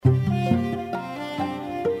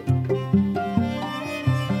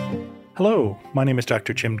Hello, my name is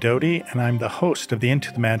Dr. Jim Doty, and I'm the host of the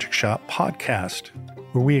Into the Magic Shop podcast,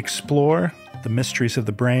 where we explore the mysteries of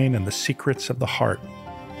the brain and the secrets of the heart.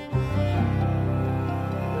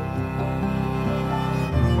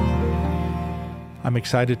 I'm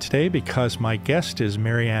excited today because my guest is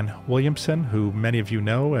Marianne Williamson, who many of you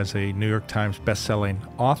know as a New York Times bestselling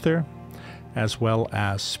author, as well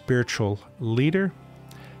as spiritual leader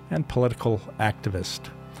and political activist.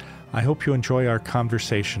 I hope you enjoy our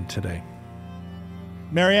conversation today.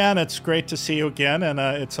 Marianne, it's great to see you again, and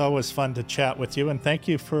it's always fun to chat with you. And thank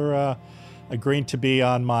you for agreeing to be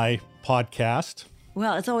on my podcast.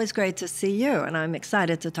 Well, it's always great to see you, and I'm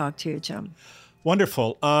excited to talk to you, Jim.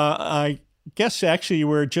 Wonderful. I guess actually you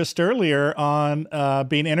were just earlier on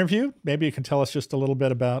being interviewed. Maybe you can tell us just a little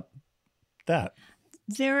bit about that.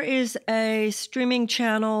 There is a streaming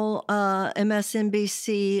channel,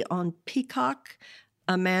 MSNBC on Peacock,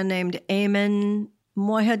 a man named Ayman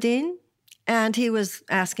Mohyeldin, and he was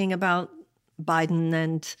asking about Biden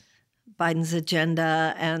and Biden's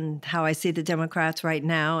agenda and how I see the Democrats right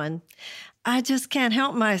now. And I just can't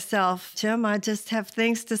help myself, Jim. I just have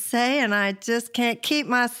things to say, and I just can't keep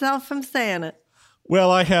myself from saying it.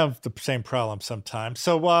 Well, I have the same problem sometimes.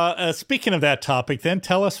 So speaking of that topic, then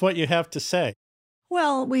tell us what you have to say.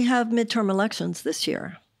 Well, we have midterm elections this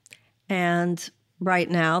year, and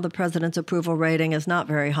right now, the president's approval rating is not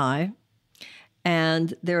very high,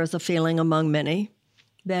 and there is a feeling among many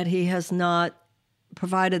that he has not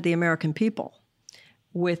provided the American people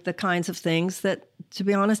with the kinds of things that, to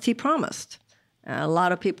be honest, he promised. A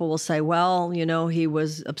lot of people will say, well, you know, he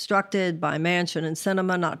was obstructed by Manchin and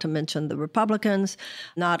Sinema, not to mention the Republicans,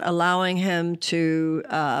 not allowing him to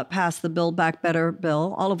pass the Build Back Better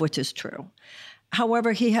bill, all of which is true.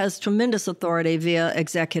 However, he has tremendous authority via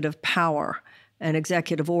executive power and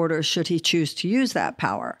executive orders should he choose to use that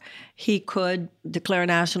power. He could declare a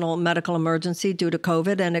national medical emergency due to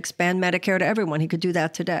COVID and expand Medicare to everyone. He could do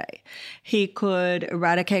that today. He could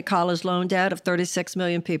eradicate college loan debt of 36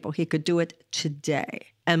 million people. He could do it today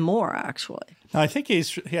and more, actually. I think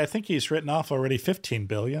he's written off already $15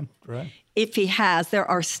 billion, right? If he has, there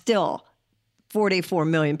are still 44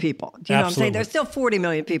 million people. Do you know what I'm saying? There's still 40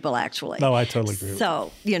 million people, actually. No, I totally agree. So,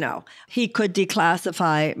 you know, he could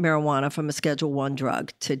declassify marijuana from a Schedule I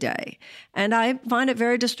drug today. And I find it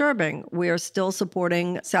very disturbing. We are still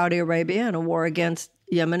supporting Saudi Arabia in a war against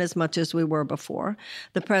Yemen as much as we were before.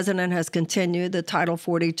 The president has continued the Title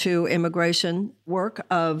 42 immigration work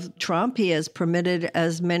of Trump. He has permitted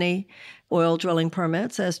as many oil drilling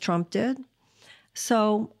permits as Trump did.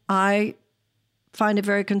 So I find it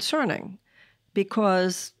very concerning,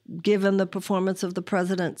 because given the performance of the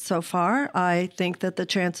president so far, I think that the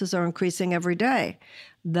chances are increasing every day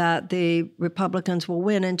that the Republicans will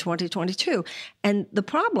win in 2022. And the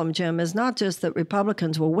problem, Jim, is not just that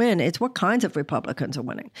Republicans will win, it's what kinds of Republicans are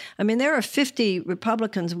winning. I mean, there are 50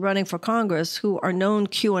 Republicans running for Congress who are known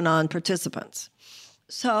QAnon participants.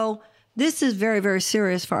 So this is very, very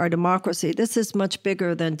serious for our democracy. This is much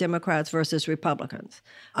bigger than Democrats versus Republicans.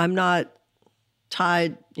 I'm not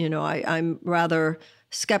tied, I'm rather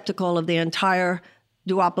skeptical of the entire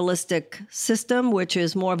duopolistic system, which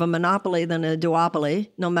is more of a monopoly than a duopoly.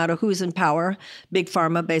 No matter who's in power, Big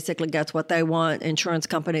Pharma basically gets what they want. Insurance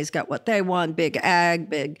companies get what they want. Big ag,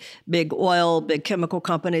 big oil, big chemical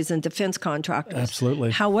companies, and defense contractors.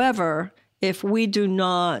 Absolutely. However, if we do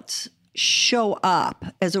not show up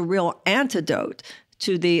as a real antidote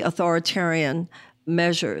to the authoritarian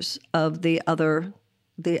measures of the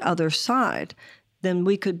other side, then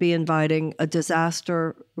we could be inviting a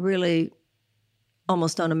disaster really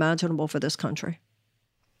almost unimaginable for this country.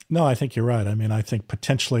 No, I think you're right. I mean, I think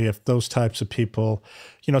potentially if those types of people,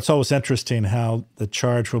 it's always interesting how the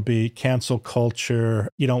charge will be cancel culture.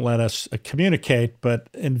 You don't let us communicate, but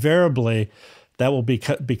invariably that will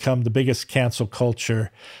become the biggest cancel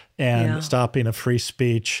culture and stopping of free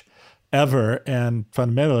speech ever, and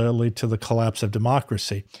fundamentally lead to the collapse of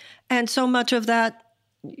democracy. And so much of that,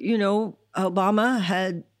 Obama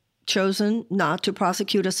had chosen not to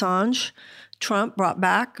prosecute Assange. Trump brought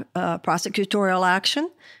back prosecutorial action.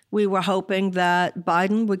 We were hoping that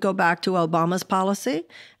Biden would go back to Obama's policy.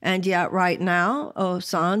 And yet right now,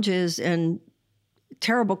 Assange is in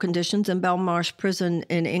terrible conditions in Belmarsh prison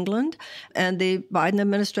in England. And the Biden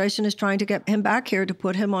administration is trying to get him back here to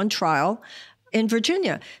put him on trial in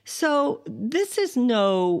Virginia. So this is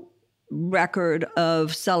no record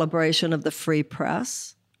of celebration of the free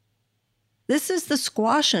press. This is the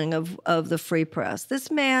squashing of the free press.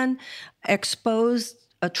 This man exposed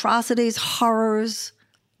atrocities, horrors,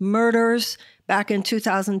 murders back in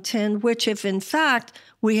 2010, which if in fact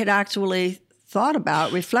we had actually thought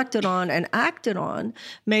about, reflected on, and acted on,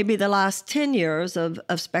 maybe the last 10 years of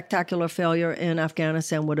spectacular failure in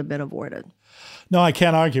Afghanistan would have been avoided. No, I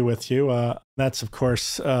can't argue with you. That's, of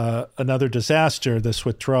course, another disaster, this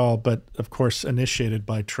withdrawal, but of course initiated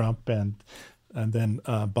by Trump, and then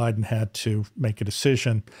Biden had to make a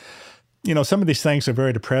decision. You know, some of these things are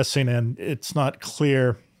very depressing, and it's not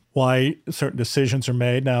clear why certain decisions are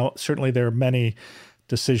made. Now, certainly there are many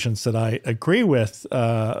decisions that I agree with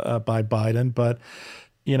by Biden, but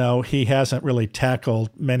you know, he hasn't really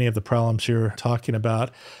tackled many of the problems you're talking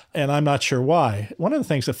about, and I'm not sure why. One of the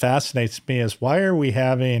things that fascinates me is why are we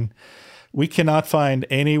cannot find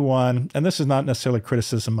anyone, and this is not necessarily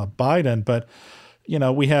criticism of Biden, but, you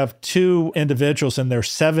know, we have two individuals in their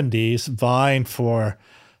 70s vying for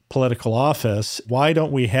political office. Why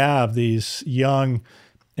don't we have these young,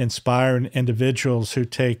 inspiring individuals who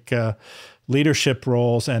take leadership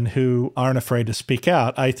roles and who aren't afraid to speak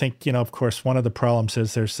out? I think, you know, of course, one of the problems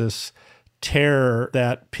is there's this terror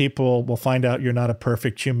that people will find out you're not a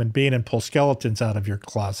perfect human being and pull skeletons out of your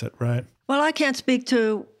closet, right? Well, I can't speak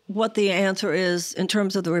to what the answer is in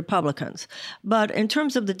terms of the Republicans. But in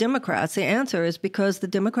terms of the Democrats, the answer is because the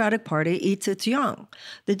Democratic Party eats its young.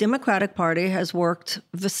 The Democratic Party has worked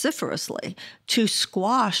vociferously to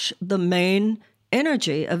squash the main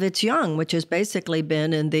energy of its young, which has basically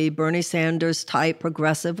been in the Bernie Sanders type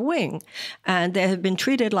progressive wing. And they have been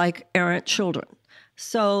treated like errant children.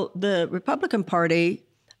 So the Republican Party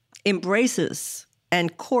embraces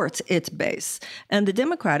and courts its base. And the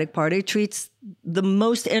Democratic Party treats the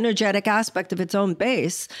most energetic aspect of its own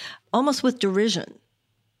base almost with derision,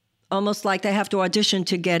 almost like they have to audition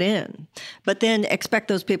to get in, but then expect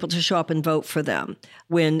those people to show up and vote for them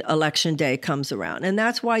when election day comes around. And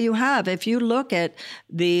that's why you have, if you look at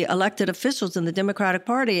the elected officials in the Democratic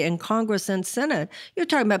Party in Congress and Senate, you're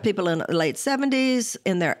talking about people in the late 70s,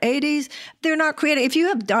 in their 80s. They're not creating, if you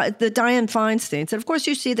have the Dianne Feinsteins, and of course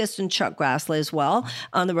you see this in Chuck Grassley as well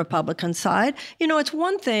on the Republican side. You know, it's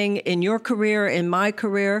one thing in your career, in my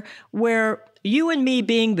career, where you and me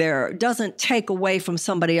being there doesn't take away from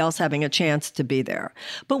somebody else having a chance to be there.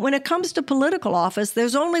 But when it comes to political office,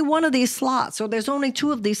 there's only one of these slots, or there's only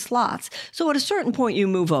two of these slots. So at a certain point, you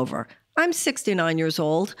move over. I'm 69 years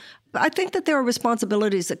old. I think that there are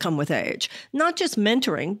responsibilities that come with age, not just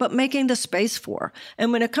mentoring, but making the space for.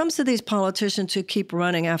 And when it comes to these politicians who keep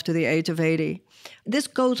running after the age of 80, this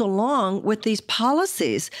goes along with these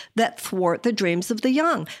policies that thwart the dreams of the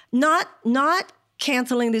young. Not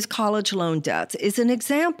canceling these college loan debts is an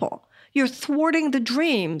example. You're thwarting the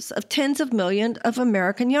dreams of tens of millions of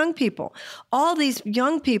American young people. All these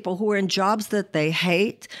young people who are in jobs that they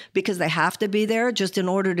hate because they have to be there just in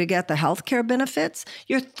order to get the health care benefits,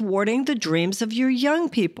 you're thwarting the dreams of your young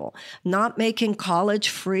people. Not making college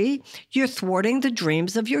free, you're thwarting the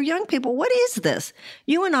dreams of your young people. What is this?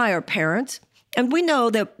 You and I are parents, and we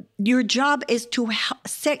know that your job is to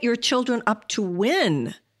set your children up to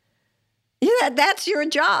win. Yeah, that's your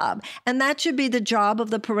job. And that should be the job of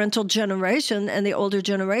the parental generation and the older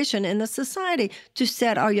generation in the society, to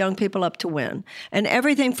set our young people up to win. And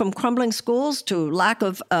everything from crumbling schools to lack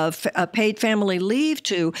of paid family leave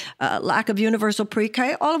to lack of universal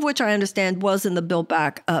pre-K, all of which I understand was in the Build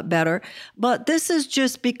Back Better. But this has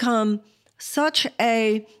just become such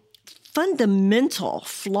a fundamental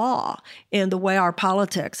flaw in the way our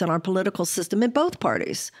politics and our political system in both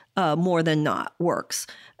parties, more than not, works.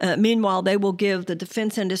 Meanwhile, they will give the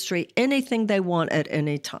defense industry anything they want at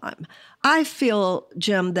any time. I feel,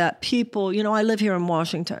 Jim, that people, you know, I live here in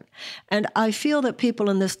Washington, and I feel that people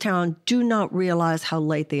in this town do not realize how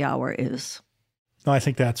late the hour is. No, I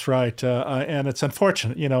think that's right. And it's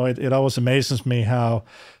unfortunate. You know, it always amazes me how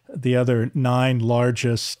the other 9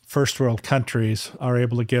 largest first world countries are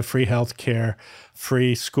able to give free health care,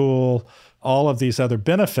 free school, all of these other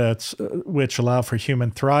benefits which allow for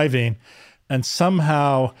human thriving. And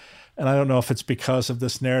somehow, and I don't know if it's because of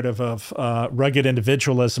this narrative of rugged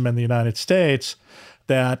individualism in the United States,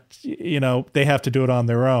 that, you know, they have to do it on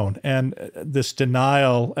their own. And this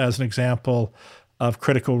denial, as an example, of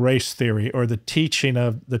critical race theory, or the teaching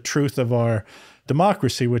of the truth of our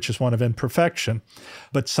democracy, which is one of imperfection.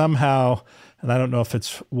 But somehow, and I don't know if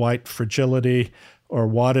it's white fragility or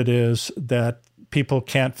what it is, that people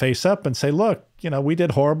can't face up and say, look, you know, we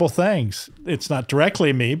did horrible things. It's not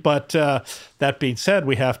directly me, but that being said,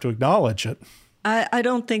 we have to acknowledge it. I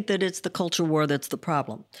don't think that it's the culture war that's the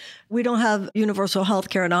problem. We don't have universal health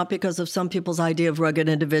care not because of some people's idea of rugged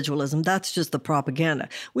individualism. That's just the propaganda.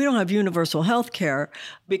 We don't have universal health care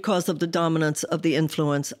because of the dominance of the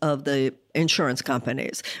influence of the insurance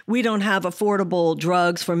companies. We don't have affordable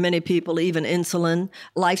drugs for many people, even insulin,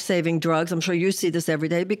 life-saving drugs. I'm sure you see this every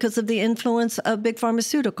day because of the influence of big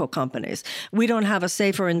pharmaceutical companies. We don't have a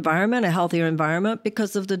safer environment, a healthier environment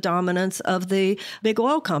because of the dominance of the big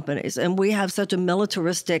oil companies. And we have such a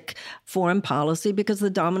militaristic foreign policy because of the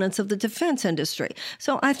dominance of the defense industry.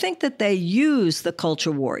 So I think that they use the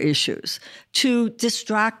culture war issues to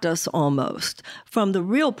distract us almost from the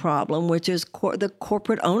real problem, which is the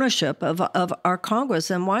corporate ownership of our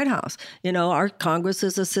Congress and White House. You know, our Congress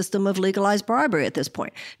is a system of legalized bribery at this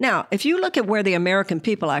point. Now, if you look at where the American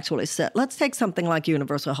people actually sit, let's take something like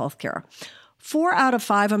universal health care. 4 out of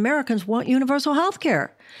 5 Americans want universal health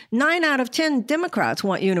care. 9 out of 10 Democrats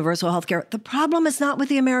want universal health care. The problem is not with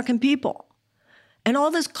the American people. And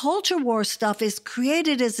all this culture war stuff is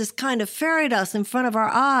created as this kind of fairy dust in front of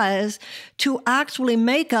our eyes to actually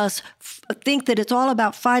make us think that it's all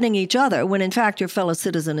about fighting each other, when in fact your fellow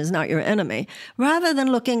citizen is not your enemy, rather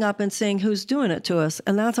than looking up and seeing who's doing it to us.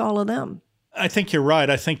 And that's all of them. I think you're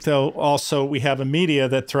right. I think, though, also we have a media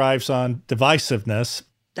that thrives on divisiveness.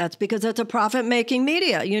 That's because it's a profit-making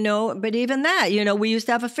media, you know. But even that, you know, we used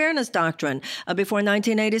to have a fairness doctrine before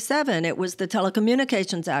 1987. It was the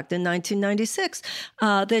Telecommunications Act in 1996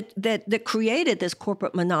 that created this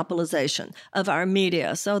corporate monopolization of our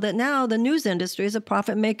media, so that now the news industry is a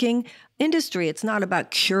profit-making industry. It's not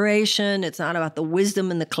about curation. It's not about the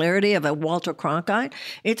wisdom and the clarity of a Walter Cronkite.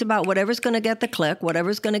 It's about whatever's going to get the click,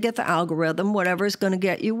 whatever's going to get the algorithm, whatever's going to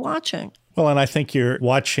get you watching. Well, and I think you're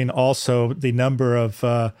watching also the number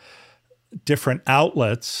of different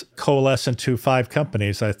outlets coalesce into 5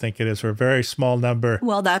 companies, I think it is, or a very small number.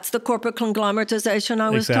 Well, that's the corporate conglomeratization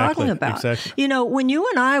I was talking about. Exactly. You know, when you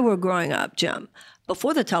and I were growing up, Jim,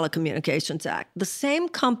 before the Telecommunications Act, the same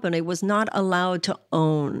company was not allowed to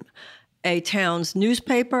own a town's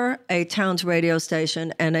newspaper, a town's radio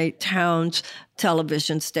station, and a town's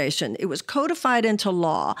television station. It was codified into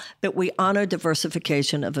law that we honor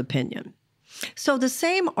diversification of opinion. So the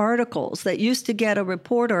same articles that used to get a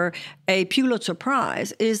reporter a Pulitzer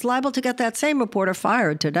Prize is liable to get that same reporter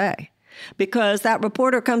fired today. Because that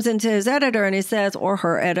reporter comes into his editor and he says, or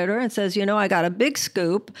her editor, and says, you know, I got a big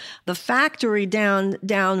scoop. The factory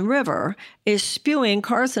downriver is spewing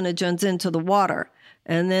carcinogens into the water.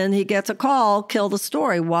 And then he gets a call, kill the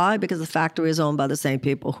story. Why? Because the factory is owned by the same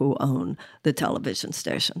people who own the television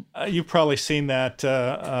station. You've probably seen that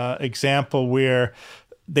example where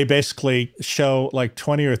they basically show like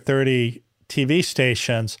 20 or 30 TV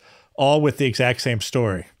stations, all with the exact same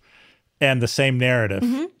story and the same narrative.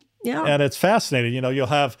 Mm-hmm. Yeah. And it's fascinating. You know, you'll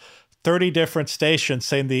have 30 different stations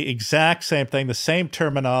saying the exact same thing, the same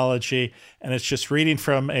terminology, and it's just reading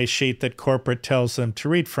from a sheet that corporate tells them to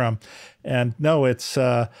read from. And no, it's,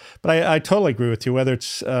 but I totally agree with you, whether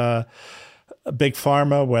it's big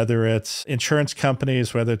pharma, whether it's insurance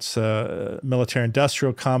companies, whether it's military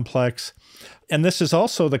industrial complex. And this is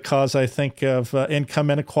also the cause, I think, of income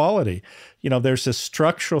inequality. You know, there's this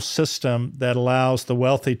structural system that allows the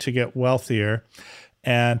wealthy to get wealthier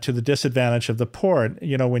and to the disadvantage of the poor.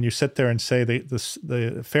 You know, when you sit there and say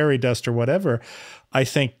the fairy dust or whatever, I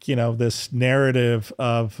think, you know, this narrative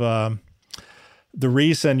of the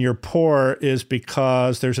reason you're poor is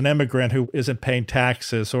because there's an immigrant who isn't paying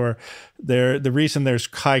taxes, or the reason there's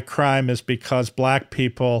high crime is because Black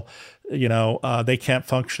people, you know, they can't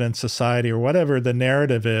function in society, or whatever the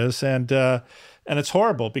narrative is. And it's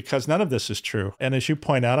horrible because none of this is true. And as you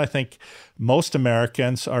point out, I think most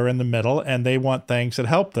Americans are in the middle and they want things that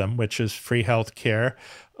help them, which is free health care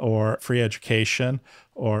or free education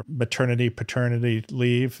or maternity, paternity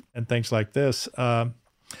leave and things like this.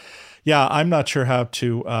 Yeah, I'm not sure how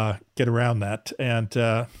to get around that.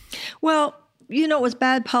 And well, you know, it was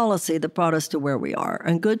bad policy that brought us to where we are,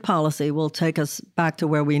 and good policy will take us back to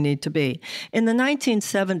where we need to be. In the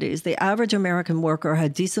 1970s, the average American worker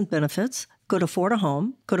had decent benefits, could afford a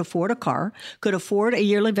home, could afford a car, could afford a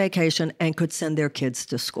yearly vacation, and could send their kids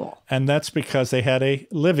to school. And that's because they had a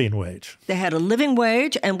living wage. They had a living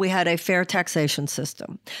wage, and we had a fair taxation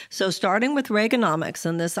system. So starting with Reaganomics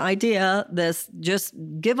and this idea, this just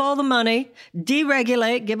give all the money,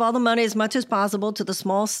 deregulate, give all the money as much as possible to the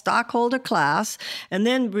small stockholder class. And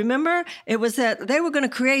then remember, it was that they were going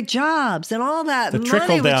to create jobs, and all that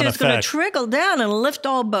money was just going to trickle down and lift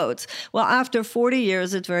all boats. Well, after 40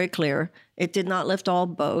 years, it's very clear. It did not lift all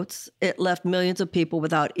boats. It left millions of people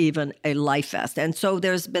without even a life vest. And so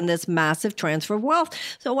there's been this massive transfer of wealth.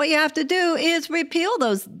 So what you have to do is repeal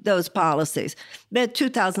those policies. The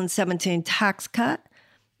 2017 tax cut,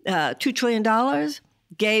 $2 trillion,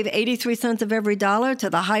 gave 83 cents of every dollar to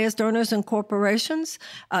the highest earners and corporations,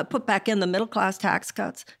 put back in the middle-class tax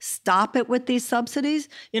cuts, stop it with these subsidies.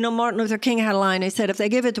 Martin Luther King had a line. He said, if they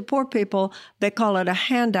give it to poor people, they call it a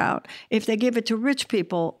handout. If they give it to rich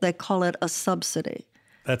people, they call it a subsidy.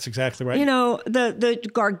 That's exactly right. The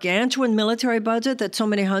gargantuan military budget that so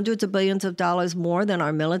many hundreds of billions of dollars more than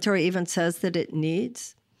our military even says that it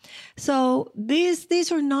needs. So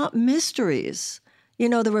these are not mysteries.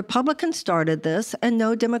 The Republicans started this, and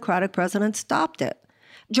no Democratic president stopped it.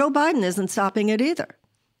 Joe Biden isn't stopping it either.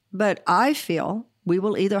 But I feel we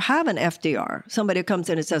will either have an FDR, somebody who comes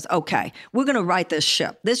in and says, okay, we're going to right this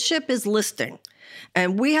ship. This ship is listing.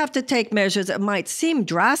 And we have to take measures that might seem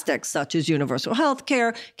drastic, such as universal health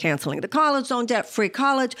care, canceling the college loan debt, free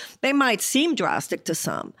college. They might seem drastic to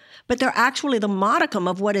some, but they're actually the modicum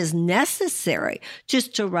of what is necessary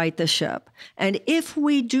just to right the ship. And if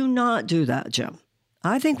we do not do that, Jim,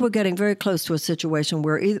 I think we're getting very close to a situation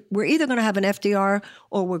where we're either going to have an FDR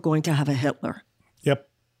or we're going to have a Hitler. Yep.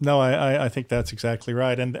 No, I think that's exactly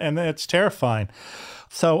right. And it's terrifying.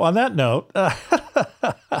 So on that note,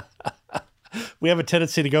 we have a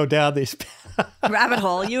tendency to go down these rabbit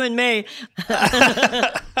hole, you and me.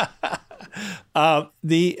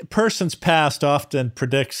 The person's past often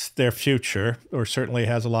predicts their future, or certainly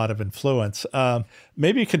has a lot of influence.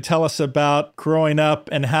 Maybe you could tell us about growing up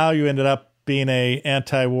and how you ended up being an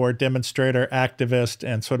anti-war demonstrator, activist,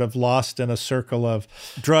 and sort of lost in a circle of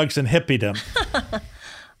drugs and hippiedom.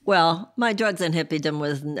 Well, my drugs and hippiedom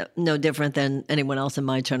was no different than anyone else in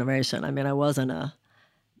my generation. I mean,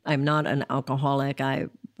 I'm not an alcoholic.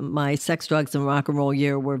 My sex, drugs, and rock and roll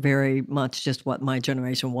year were very much just what my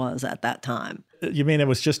generation was at that time. You mean it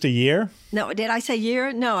was just a year? No, did I say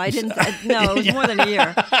year? No, I didn't. No, it was more than a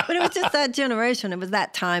year. But it was just that generation. It was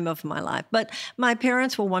that time of my life. But my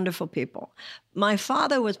parents were wonderful people. My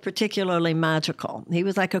father was particularly magical. He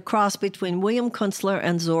was like a cross between William Kunstler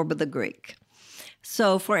and Zorba the Greek.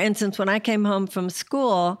 So, for instance, when I came home from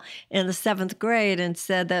school in the 7th grade and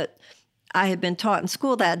said that I had been taught in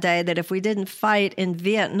school that day that if we didn't fight in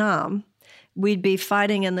Vietnam, we'd be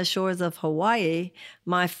fighting in the shores of Hawaii.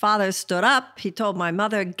 My father stood up. He told my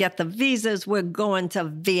mother, get the visas. We're going to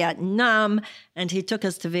Vietnam. And he took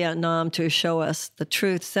us to Vietnam to show us the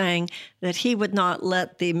truth, saying that he would not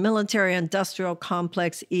let the military-industrial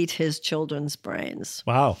complex eat his children's brains.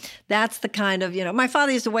 Wow. That's the kind of, my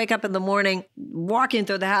father used to wake up in the morning, walking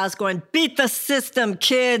through the house going, beat the system,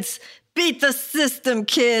 kids. Beat the system,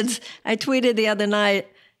 kids. I tweeted the other night,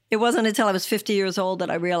 it wasn't until I was 50 years old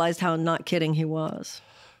that I realized how not kidding he was.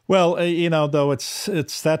 Well, though it's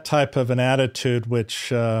that type of an attitude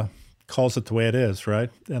which calls it the way it is, right?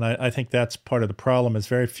 And I think that's part of the problem is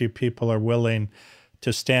very few people are willing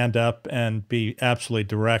to stand up and be absolutely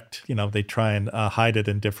direct. They try and hide it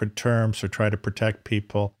in different terms or try to protect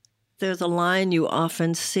people. There's a line you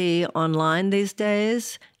often see online these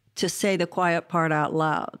days, to say the quiet part out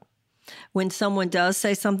loud. When someone does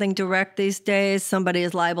say something direct these days, somebody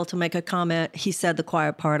is liable to make a comment, he said the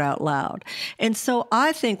quiet part out loud. And so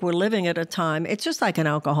I think we're living at a time, it's just like an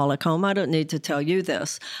alcoholic home. I don't need to tell you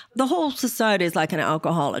this. The whole society is like an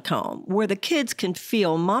alcoholic home where the kids can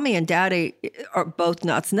feel mommy and daddy are both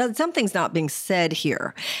nuts. Something's not being said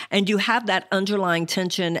here. And you have that underlying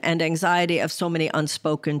tension and anxiety of so many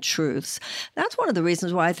unspoken truths. That's one of the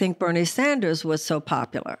reasons why I think Bernie Sanders was so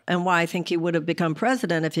popular and why I think he would have become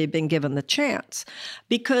president if he'd been given the chance,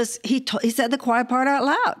 because he said the quiet part out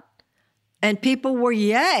loud. And people were,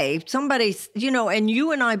 yay. Somebody, and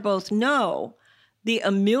you and I both know the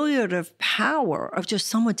ameliorative power of just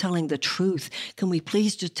someone telling the truth. Can we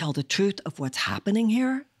please just tell the truth of what's happening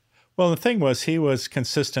here? Well, the thing was, he was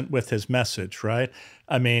consistent with his message, right?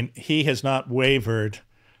 I mean, he has not wavered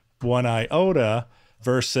one iota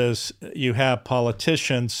versus you have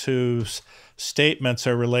politicians whose statements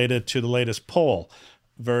are related to the latest poll.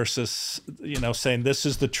 Versus, saying this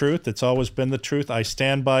is the truth. It's always been the truth. I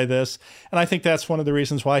stand by this. And I think that's one of the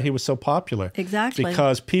reasons why he was so popular. Exactly.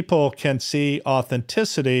 Because people can see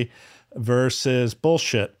authenticity versus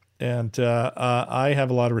bullshit. And I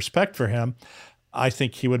have a lot of respect for him. I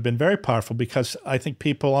think he would have been very powerful because I think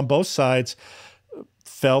people on both sides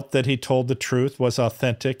felt that he told the truth, was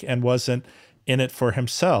authentic, and wasn't in it for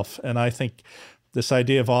himself. And I think this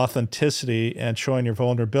idea of authenticity and showing your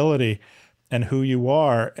vulnerability and who you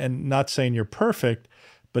are, and not saying you're perfect,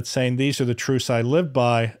 but saying these are the truths I live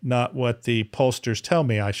by, not what the pollsters tell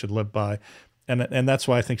me I should live by. And that's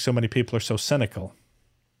why I think so many people are so cynical.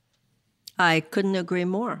 I couldn't agree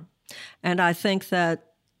more. And I think that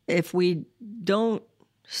if we don't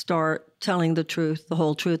start telling the truth, the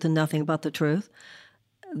whole truth and nothing but the truth,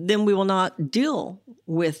 then we will not deal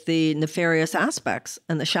with the nefarious aspects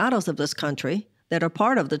and the shadows of this country that are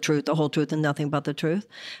part of the truth, the whole truth, and nothing but the truth.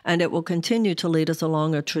 And it will continue to lead us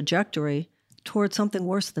along a trajectory towards something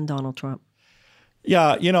worse than Donald Trump.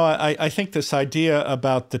 Yeah, I think this idea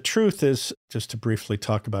about the truth is, just to briefly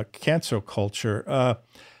talk about cancel culture.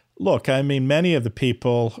 Look, I mean, many of the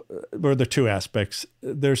people, or the two aspects,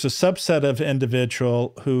 there's a subset of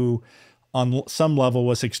individual who on some level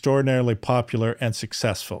was extraordinarily popular and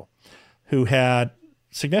successful, who had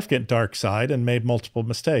significant dark side and made multiple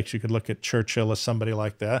mistakes. You could look at Churchill as somebody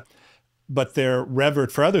like that, but they're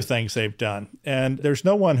revered for other things they've done. And there's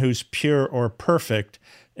no one who's pure or perfect,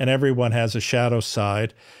 and everyone has a shadow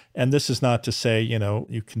side. And this is not to say,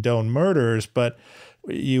 you condone murders, but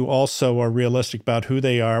you also are realistic about who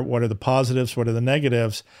they are, what are the positives, what are the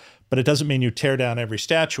negatives, but it doesn't mean you tear down every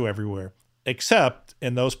statue everywhere, except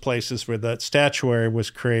in those places where the statuary was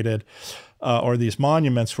created or these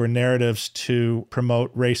monuments were narratives to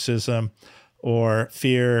promote racism or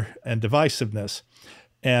fear and divisiveness.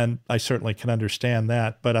 And I certainly can understand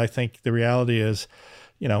that, but I think the reality is,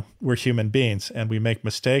 we're human beings and we make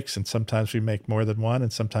mistakes, and sometimes we make more than one,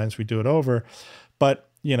 and sometimes we do it over. But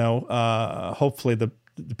hopefully the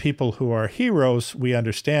people who are heroes, we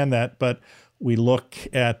understand that, but we look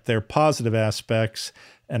at their positive aspects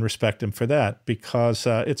and respect them for that, because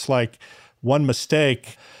it's like one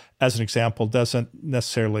mistake, as an example, doesn't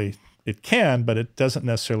necessarily, it can, but it doesn't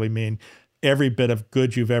necessarily mean every bit of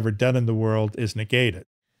good you've ever done in the world is negated.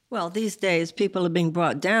 Well, these days, people are being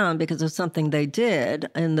brought down because of something they did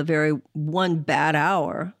in the very one bad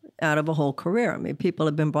hour out of a whole career. I mean, people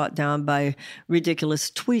have been brought down by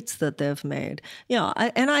ridiculous tweets that they've made.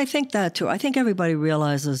 And I think that too. I think everybody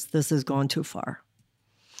realizes this has gone too far.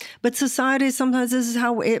 But society, sometimes this is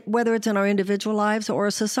how whether it's in our individual lives or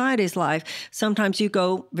a society's life, sometimes you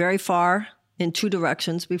go very far in two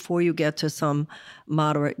directions before you get to some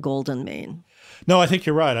moderate golden mean. No, I think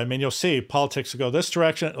you're right. I mean, you'll see politics will go this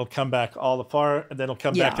direction, it'll come back all the far, and then it'll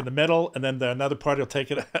come back in the middle, and then another party will take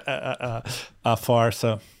it far.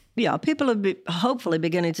 So, yeah, people are hopefully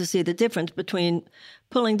beginning to see the difference between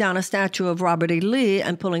pulling down a statue of Robert E. Lee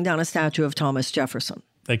and pulling down a statue of Thomas Jefferson.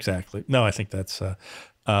 Exactly. No, I think that's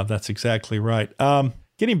exactly right.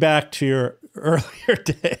 Getting back to your earlier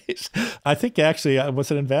days, I think actually,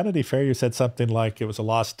 was it in Vanity Fair? You said something like it was a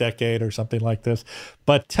lost decade or something like this.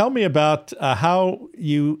 But tell me about how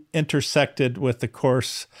you intersected with the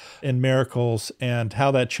Course in Miracles and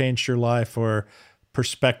how that changed your life or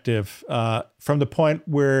perspective from the point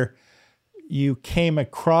where you came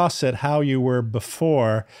across it, how you were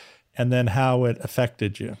before, and then how it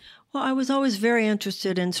affected you. Well, I was always very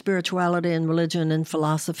interested in spirituality and religion and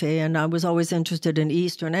philosophy, and I was always interested in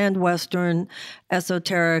Eastern and Western,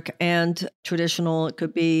 esoteric and traditional. It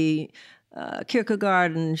could be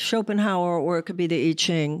Kierkegaard and Schopenhauer, or it could be the I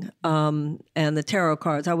Ching and the tarot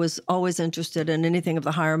cards. I was always interested in anything of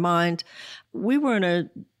the higher mind. We were in a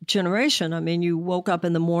generation, I mean, you woke up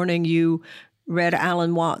in the morning, you read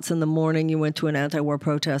Alan Watts in the morning, you went to an anti-war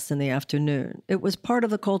protest in the afternoon. It was part of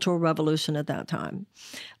the Cultural Revolution at that time.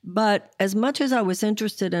 But as much as I was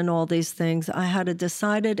interested in all these things, I had a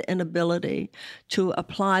decided inability to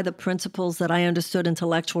apply the principles that I understood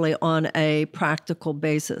intellectually on a practical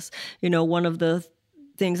basis. One of the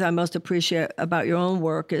things I most appreciate about your own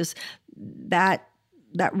work is that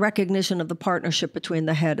recognition of the partnership between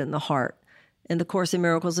the head and the heart. In the Course in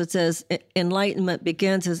Miracles, it says, enlightenment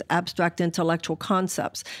begins as abstract intellectual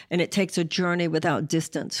concepts, and it takes a journey without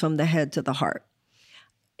distance from the head to the heart.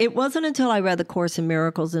 It wasn't until I read the Course in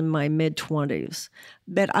Miracles in my mid-20s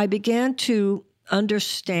that I began to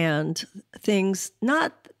understand things,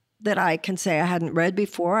 not that I can say I hadn't read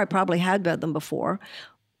before. I probably had read them before.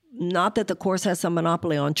 Not that the Course has some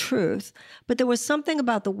monopoly on truth, but there was something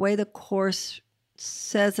about the way the Course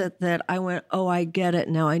says it that I went, oh, I get it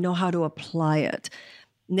now. I know how to apply it.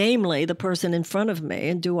 Namely, the person in front of me,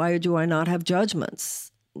 and do I or do I not have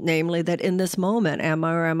judgments? Namely, that in this moment, am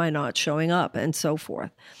I or am I not showing up, and so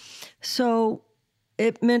forth. So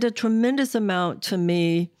it meant a tremendous amount to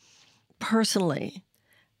me personally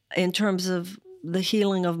in terms of the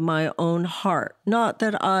healing of my own heart. Not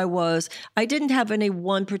that I didn't have any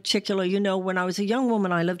one particular, when I was a young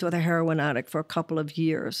woman, I lived with a heroin addict for a couple of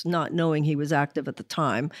years, not knowing he was active at the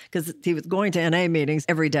time, because he was going to NA meetings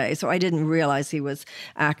every day. So I didn't realize he was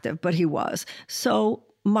active, but he was. So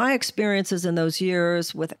my experiences in those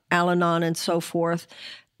years with Al-Anon and so forth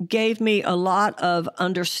gave me a lot of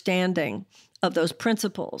understanding of those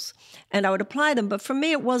principles, and I would apply them. But for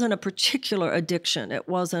me, it wasn't a particular addiction. It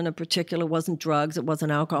wasn't drugs. It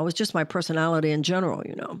wasn't alcohol. It was just my personality in general,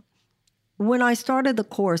 when I started the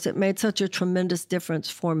course, it made such a tremendous difference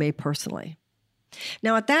for me personally.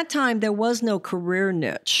 Now, at that time, there was no career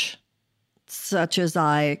niche such as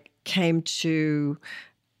I came to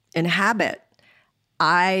inhabit.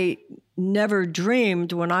 I never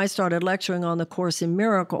dreamed when I started lecturing on the Course in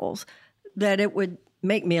Miracles that it would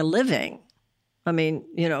make me a living. I mean,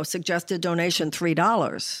 suggested donation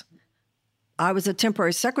 $3. I was a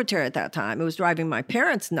temporary secretary at that time. It was driving my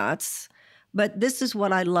parents nuts. But this is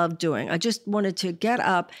what I loved doing. I just wanted to get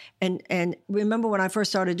up and remember when I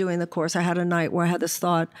first started doing the course, I had a night where I had this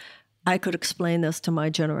thought, I could explain this to my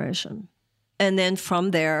generation. And then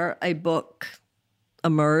from there, a book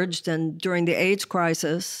emerged. And during the AIDS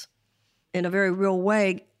crisis, in a very real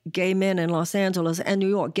way, gay men in Los Angeles and New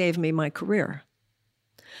York gave me my career.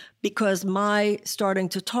 Because my starting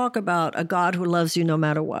to talk about a God who loves you no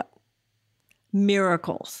matter what,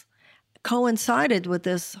 miracles, coincided with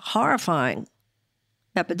this horrifying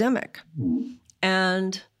epidemic.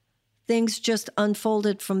 And things just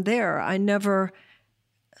unfolded from there. I never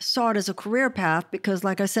saw it as a career path because,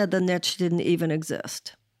 like I said, the niche didn't even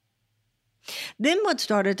exist. Then what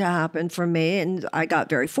started to happen for me, and I got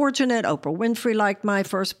very fortunate, Oprah Winfrey liked my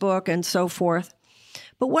first book and so forth.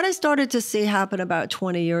 But what I started to see happen about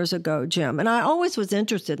 20 years ago, Jim, and I always was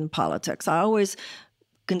interested in politics. I always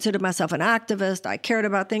considered myself an activist. I cared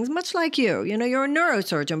about things much like you. You're a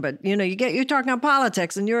neurosurgeon, but you're talking about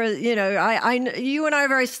politics, and you and I are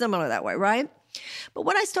very similar that way, right? But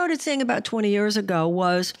what I started seeing about 20 years ago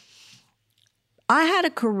was I had a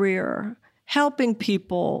career helping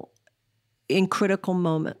people in critical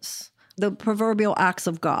moments, the proverbial acts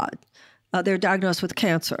of God. They're diagnosed with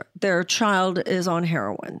cancer. Their child is on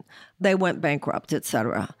heroin. They went bankrupt,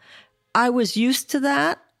 etc. I was used to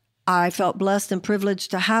that. I felt blessed and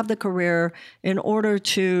privileged to have the career in order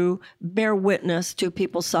to bear witness to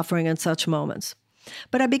people suffering in such moments.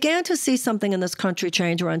 But I began to see something in this country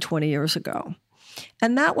change around 20 years ago.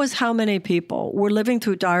 And that was how many people were living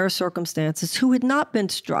through dire circumstances who had not been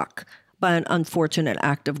struck by an unfortunate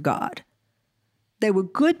act of God. They were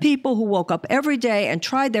good people who woke up every day and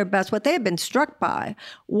tried their best. What they had been struck by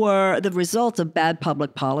were the results of bad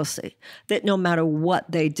public policy, that no matter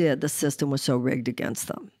what they did, the system was so rigged against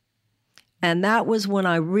them. And that was when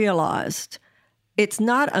I realized it's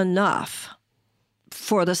not enough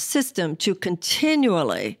for the system to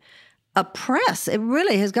continually oppress. It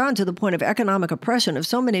really has gotten to the point of economic oppression of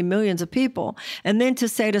so many millions of people. And then to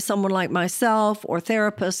say to someone like myself or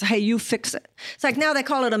therapists, hey, you fix it. It's like now they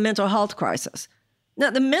call it a mental health crisis. Now,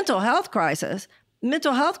 the mental health crisis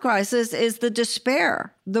is the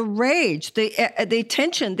despair, the rage, the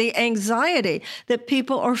tension, the anxiety that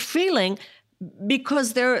people are feeling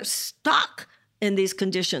because they're stuck in these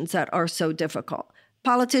conditions that are so difficult.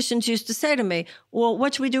 Politicians used to say to me, well,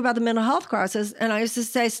 what should we do about the mental health crisis? And I used to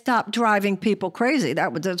say, stop driving people crazy.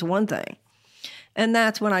 That's one thing. And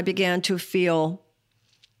that's when I began to feel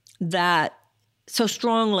that so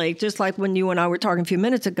strongly, just like when you and I were talking a few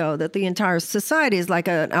minutes ago, that the entire society is like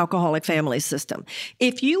an alcoholic family system.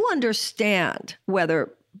 If you understand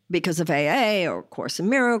whether because of AA or Course in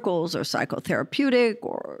Miracles or psychotherapeutic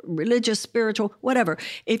or religious, spiritual, whatever,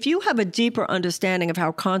 if you have a deeper understanding of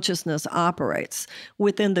how consciousness operates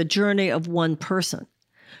within the journey of one person,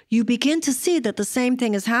 you begin to see that the same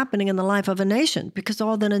thing is happening in the life of a nation, because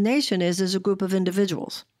all that a nation is a group of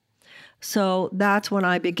individuals. So that's when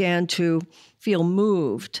I began to feel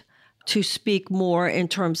moved to speak more in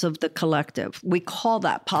terms of the collective. We call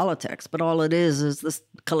that politics, but all it is this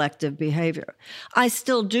collective behavior. I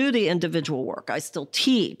still do the individual work. I still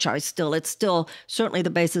teach. It's still certainly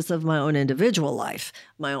the basis of my own individual life,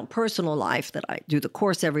 my own personal life, that I do the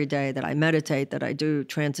course every day, that I meditate, that I do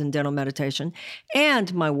transcendental meditation,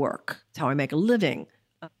 and my work. It's how I make a living.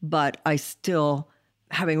 But I still,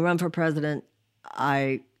 having run for president,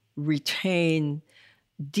 I retain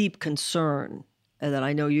deep concern that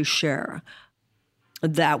I know you share,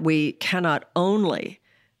 that we cannot only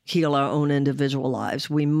heal our own individual lives,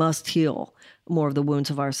 we must heal more of the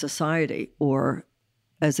wounds of our society, or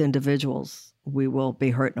as individuals, we will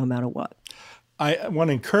be hurt no matter what.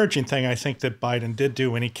 One encouraging thing I think that Biden did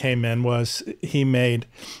do when he came in was he made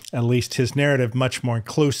at least his narrative much more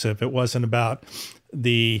inclusive. It wasn't about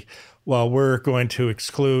we're going to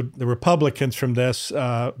exclude the Republicans from this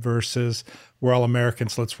versus we're all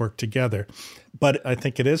Americans, let's work together. But I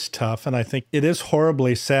think it is tough, and I think it is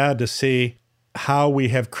horribly sad to see how we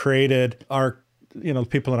have created our,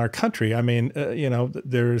 people in our country. I mean,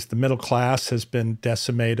 there's the middle class has been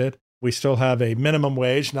decimated. We still have a minimum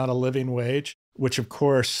wage, not a living wage, which of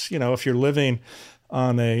course, if you're living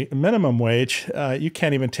on a minimum wage, you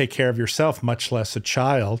can't even take care of yourself, much less a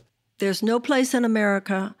child. There's no place in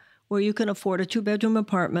America where you can afford a 2-bedroom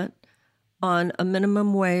apartment on a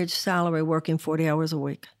minimum wage salary working 40 hours a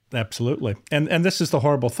week. Absolutely. And this is the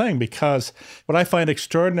horrible thing, because what I find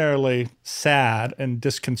extraordinarily sad and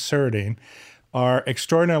disconcerting are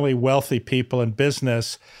extraordinarily wealthy people in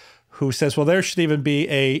business who says, well, there should even be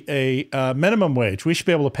a minimum wage. We should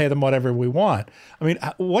be able to pay them whatever we want. I mean,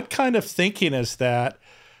 what kind of thinking is that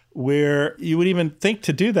where you would even think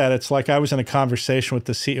to do that? It's like I was in a conversation with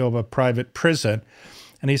the CEO of a private prison,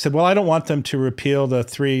 and he said, well, I don't want them to repeal the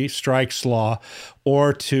 3 strikes law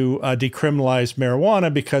or to decriminalize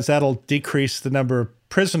marijuana because that'll decrease the number of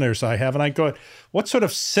prisoners I have. And I go, what sort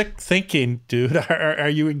of sick thinking, dude, are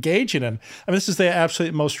you engaging in? I mean, this is the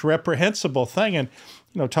absolute most reprehensible thing. And,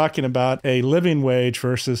 talking about a living wage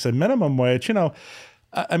versus a minimum wage,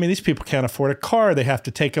 I mean, these people can't afford a car. They have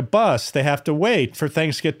to take a bus. They have to wait for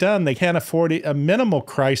things to get done. They can't afford a minimal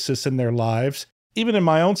crisis in their lives. Even in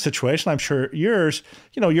my own situation, I'm sure yours,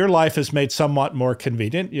 your life is made somewhat more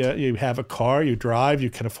convenient. You have a car, you drive, you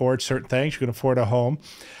can afford certain things, you can afford a home.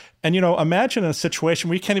 And, imagine a situation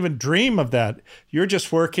where you can't even dream of that. You're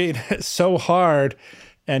just working so hard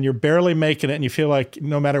and you're barely making it, and you feel like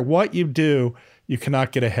no matter what you do, you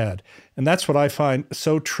cannot get ahead. And that's what I find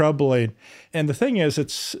so troubling. And the thing is,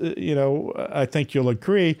 it's, I think you'll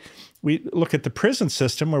agree, we look at the prison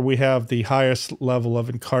system where we have the highest level of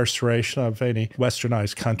incarceration of any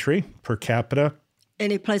westernized country per capita.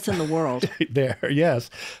 Any place in the world. There, yes.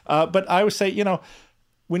 But I would say,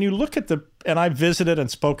 when you look at and I've visited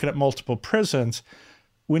and spoken at multiple prisons,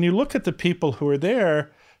 when you look at the people who are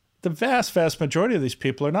there, the vast, vast majority of these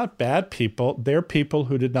people are not bad people. They're people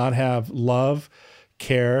who did not have love,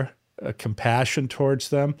 care, compassion towards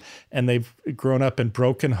them, and they've grown up in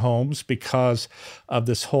broken homes because of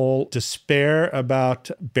this whole despair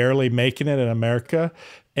about barely making it in America.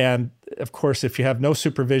 And of course, if you have no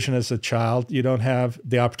supervision as a child, you don't have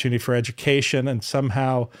the opportunity for education, and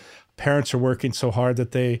somehow parents are working so hard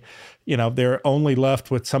that they're only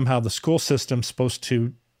left with somehow the school system supposed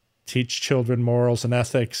to teach children morals and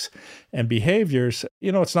ethics and behaviors.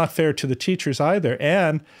 It's not fair to the teachers either.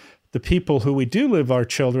 And the people who we do live our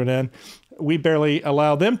children in, we barely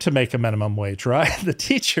allow them to make a minimum wage, right? The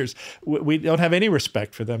teachers, we don't have any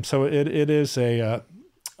respect for them. So it is I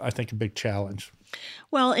think, a big challenge.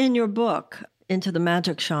 Well, in your book, Into the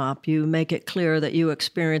Magic Shop, you make it clear that you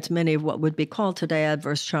experience many of what would be called today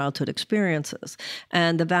adverse childhood experiences.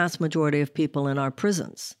 And the vast majority of people in our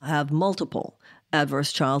prisons have multiple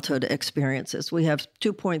adverse childhood experiences. We have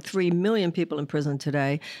 2.3 million people in prison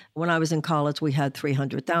today. When I was in college, we had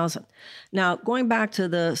 300,000. Now, going back to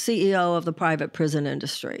the CEO of the private prison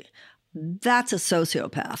industry, that's a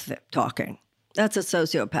sociopath talking. That's a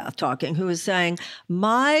sociopath talking who is saying,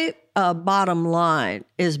 my bottom line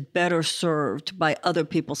is better served by other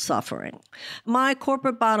people suffering. My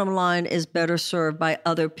corporate bottom line is better served by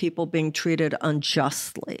other people being treated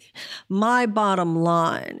unjustly. My bottom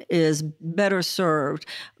line is better served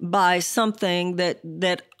by something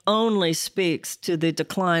that only speaks to the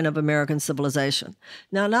decline of American civilization.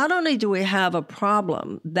 Now, not only do we have a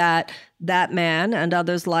problem that man and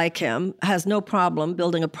others like him has no problem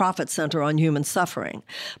building a profit center on human suffering,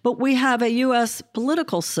 but we have a U.S.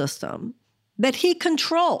 political system that he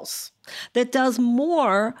controls that does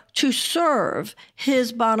more to serve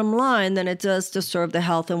his bottom line than it does to serve the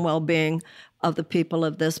health and well-being of the people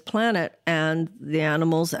of this planet and the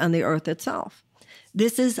animals and the earth itself.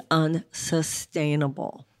 This is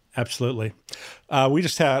unsustainable. Absolutely. We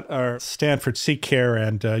just had our Stanford CCARE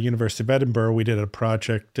and University of Edinburgh. We did a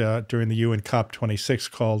project during the UN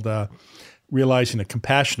COP26 called Realizing a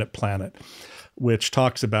Compassionate Planet, which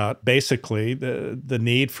talks about basically the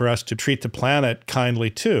need for us to treat the planet kindly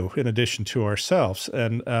too, in addition to ourselves.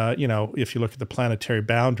 And, if you look at the planetary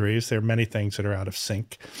boundaries, there are many things that are out of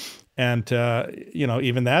sync. And,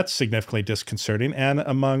 even that's significantly disconcerting. And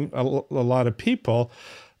among a lot of people,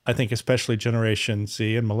 I think especially Generation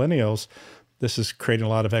Z and millennials, this is creating a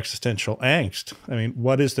lot of existential angst. I mean,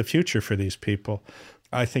 what is the future for these people?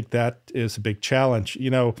 I think that is a big challenge.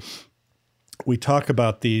 We talk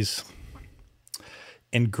about these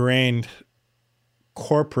ingrained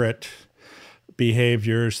corporate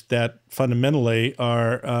behaviors that fundamentally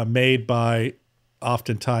are made by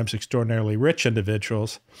oftentimes extraordinarily rich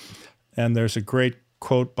individuals. And there's a great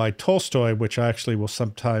quote by Tolstoy, which I actually will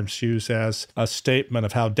sometimes use as a statement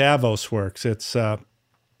of how Davos works. It's,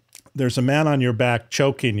 there's a man on your back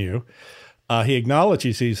choking you. He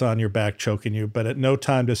acknowledges he's on your back choking you, but at no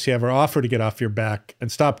time does he ever offer to get off your back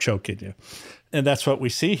and stop choking you. And that's what we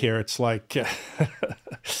see here. It's like,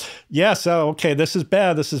 yes, okay, this is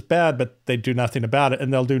bad, but they do nothing about it.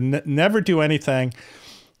 And they'll never do anything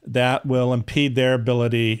that will impede their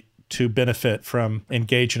ability to benefit from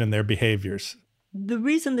engaging in their behaviors. The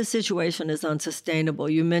reason the situation is unsustainable,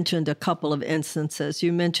 you mentioned a couple of instances.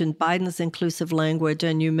 You mentioned Biden's inclusive language,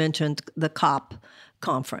 and you mentioned the COP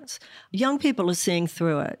conference. Young people are seeing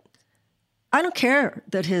through it. I don't care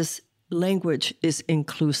that his language is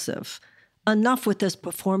inclusive. Enough with this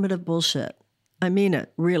performative bullshit. I mean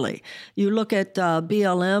it, really. You look at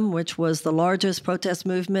BLM, which was the largest protest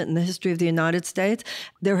movement in the history of the United States.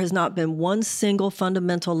 There has not been one single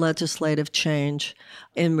fundamental legislative change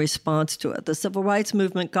in response to it. The Civil Rights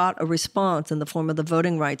Movement got a response in the form of the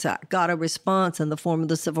Voting Rights Act, got a response in the form of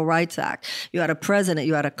the Civil Rights Act. You had a president,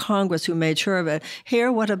 you had a Congress who made sure of it.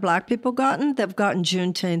 Here, what have Black people gotten? They've gotten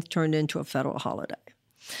Juneteenth turned into a federal holiday.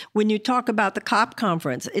 When you talk about the COP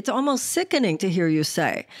conference, it's almost sickening to hear you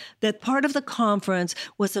say that part of the conference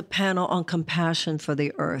was a panel on compassion for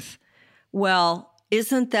the earth. Well,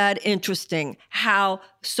 isn't that interesting how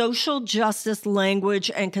social justice language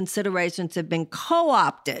and considerations have been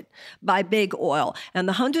co-opted by big oil? And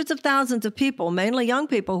the hundreds of thousands of people, mainly young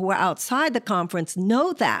people who are outside the conference,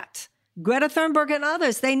 know that. Greta Thunberg and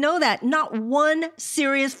others, they know that. Not one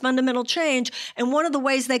serious fundamental change. And one of the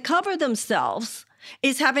ways they cover themselves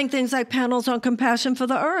is having things like panels on compassion for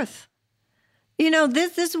the earth. You know,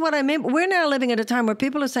 this is what I mean. We're now living at a time where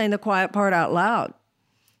people are saying the quiet part out loud.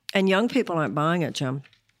 And young people aren't buying it, Jim.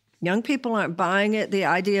 Young people aren't buying it, the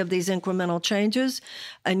idea of these incremental changes.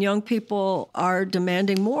 And young people are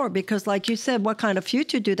demanding more because, like you said, what kind of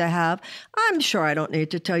future do they have? I'm sure I don't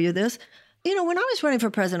need to tell you this. You know, when I was running for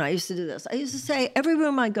president, I used to do this. I used to say, every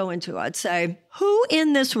room I go into, I'd say, who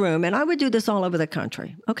in this room, and I would do this all over the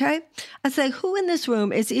country, okay? I'd say, who in this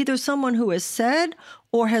room is either someone who has said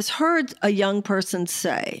or has heard a young person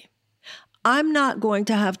say, I'm not going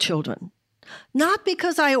to have children. Not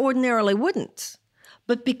because I ordinarily wouldn't,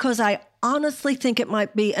 but because I honestly think it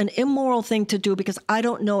might be an immoral thing to do because I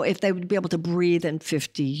don't know if they would be able to breathe in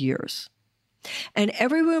 50 years. And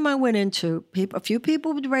every room I went into, a few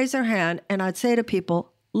people would raise their hand, and I'd say to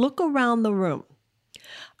people, look around the room.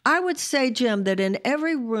 I would say, Jim, that in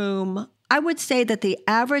every room, I would say that the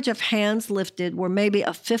average of hands lifted were maybe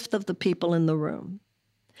a fifth of the people in the room.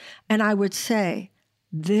 And I would say,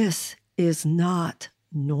 this is not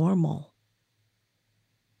normal.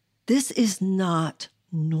 This is not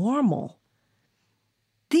normal.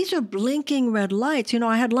 These are blinking red lights. You know,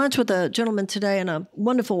 I had lunch with a gentleman today in a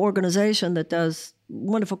wonderful organization that does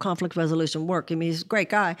wonderful conflict resolution work. I mean, he's a great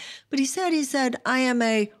guy. But he said, I am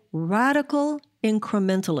a radical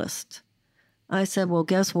incrementalist. I said, well,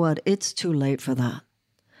 guess what? It's too late for that.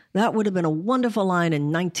 That would have been a wonderful line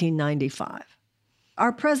in 1995.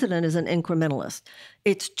 Our president is an incrementalist.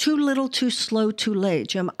 It's too little, too slow, too late.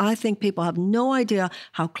 Jim, I think people have no idea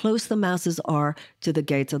how close the masses are to the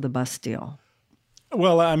gates of the Bastille.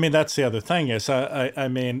 Well, I mean, that's the other thing is, I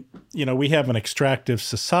mean, you know, we have an extractive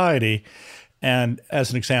society. And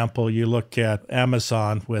as an example, you look at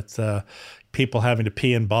Amazon with people having to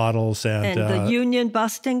pee in bottles and the union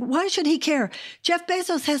busting. Why should he care? Jeff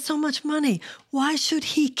Bezos has so much money. Why should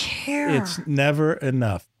he care? It's never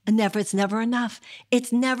enough. It's never enough.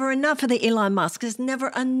 It's never enough for the Elon Musk. It's never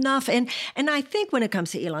enough. And I think when it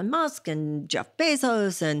comes to Elon Musk and Jeff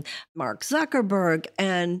Bezos and Mark Zuckerberg,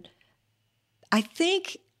 and I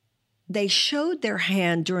think they showed their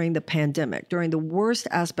hand during the pandemic, during the worst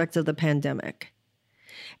aspects of the pandemic,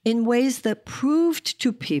 in ways that proved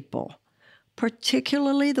to people,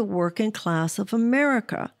 particularly the working class of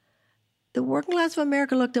America. The working class of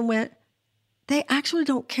America looked and went, they actually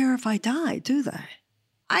don't care if I die, do they?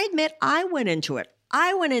 I admit I went into it.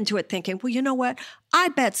 I went into it thinking, well, you know what? I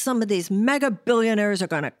bet some of these mega billionaires are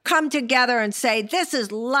going to come together and say, this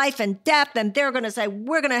is life and death. And they're going to say,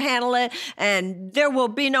 we're going to handle it. And there will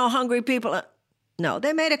be no hungry people. No,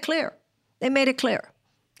 they made it clear. They made it clear.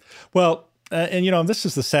 Well, and, you know, this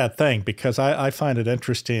is the sad thing, because I find it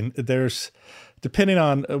interesting. There's, depending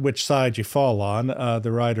on which side you fall on,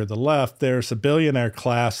 the right or the left, there's a billionaire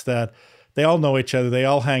class that they all know each other. They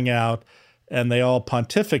all hang out. And they all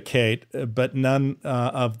pontificate, but none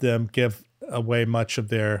of them give away much of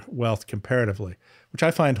their wealth comparatively, which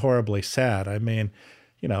I find horribly sad. I mean,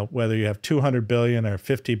 you know, whether you have 200 billion or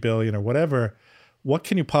 50 billion or whatever, what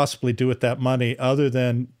can you possibly do with that money other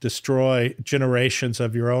than destroy generations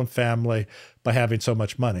of your own family by having so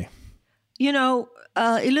much money? You know,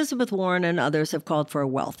 Elizabeth Warren and others have called for a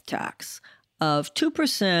wealth tax of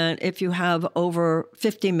 2% if you have over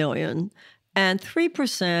 50 million. And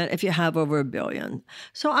 3% if you have over $1 billion.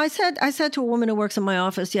 So I said to a woman who works in my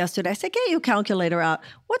office yesterday, I said, get your calculator out.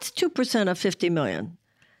 What's 2% of 50 million?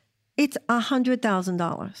 It's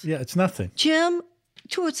 $100,000. Yeah, it's nothing. Jim,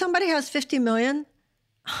 somebody has 50 million.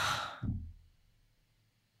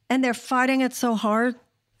 And they're fighting it so hard.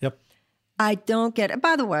 Yep. I don't get it.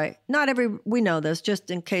 By the way, we know this,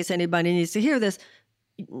 just in case anybody needs to hear this.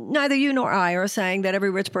 Neither you nor I are saying that every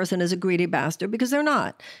rich person is a greedy bastard, because they're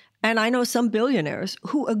not. And I know some billionaires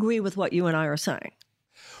who agree with what you and I are saying.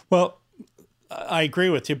 Well, I agree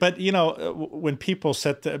with you. But, when people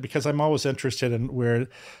because I'm always interested in where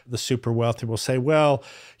the super wealthy will say, well,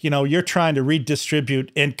 you're trying to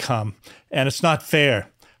redistribute income and it's not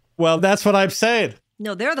fair. Well, that's what I'm saying.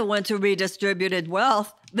 No, they're the ones who redistributed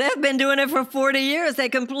wealth. They've been doing it for 40 years. They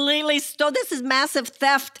completely stole. This is massive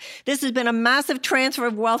theft. This has been a massive transfer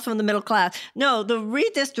of wealth from the middle class. No, the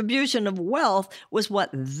redistribution of wealth was what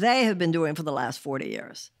they have been doing for the last 40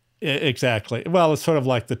 years. Exactly. Well, it's sort of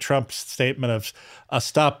like the Trump statement of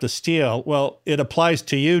stop the steal. Well, it applies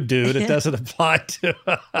to you, dude. It doesn't apply to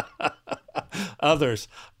others.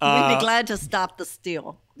 We'd be glad to stop the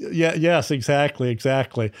steal. Yeah. Yes, exactly.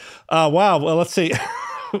 Wow. Well, let's see.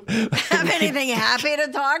 Have anything happy to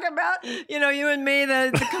talk about? You and me,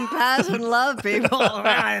 the compassion love people,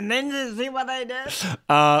 and then to see what they did.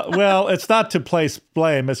 Well, it's not to place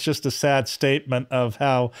blame. It's just a sad statement of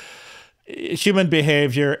how human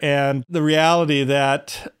behavior and the reality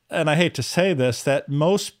that, and I hate to say this, that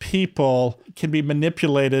most people can be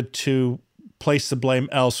manipulated to place the blame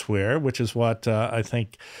elsewhere, which is what I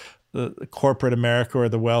think the corporate America or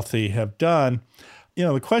the wealthy have done.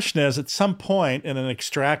 The question is, at some point in an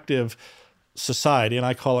extractive society, and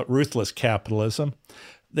I call it ruthless capitalism,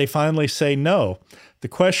 they finally say no. The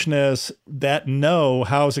question is, that no,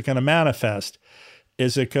 how is it going to manifest?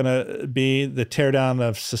 Is it going to be the teardown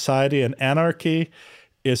of society and anarchy?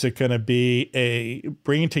 Is it going to be a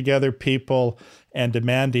bringing together people and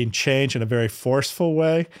demanding change in a very forceful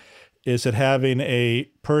way? Is it having a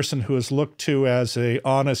person who is looked to as an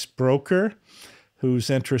honest broker, who's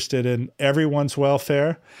interested in everyone's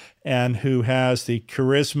welfare and who has the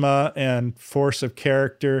charisma and force of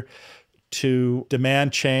character to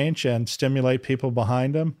demand change and stimulate people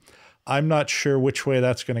behind them? I'm not sure which way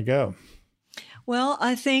that's going to go. Well,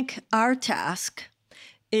 I think our task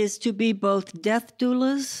is to be both death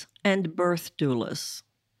doulas and birth doulas.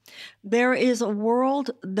 There is a world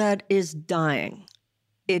that is dying.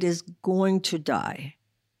 It is going to die.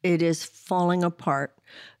 It is falling apart.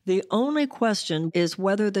 The only question is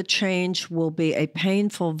whether the change will be a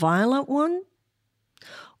painful, violent one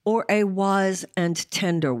or a wise and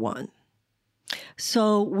tender one.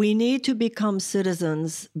 So we need to become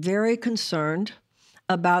citizens very concerned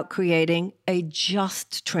about creating a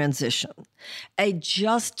just transition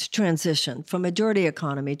from a dirty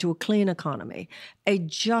economy to a clean economy, a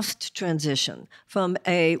just transition from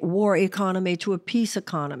a war economy to a peace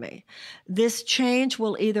economy. This change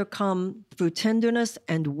will either come through tenderness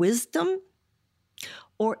and wisdom,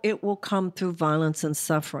 or it will come through violence and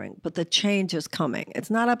suffering. But the change is coming. It's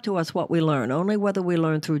not up to us what we learn, only whether we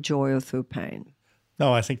learn through joy or through pain.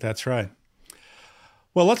 No, I think that's right.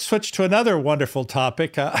 Well, let's switch to another wonderful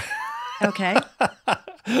topic. Okay.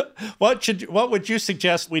 What would you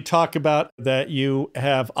suggest we talk about that you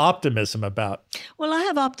have optimism about? Well, I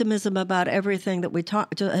have optimism about everything that we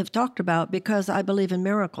have talked about because I believe in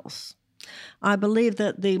miracles. I believe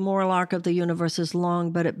that the moral arc of the universe is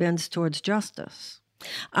long, but it bends towards justice.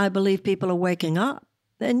 I believe people are waking up.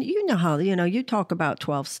 And you know how, you talk about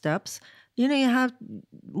 12 steps.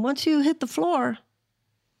 Once you hit the floor,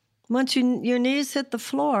 once your knees hit the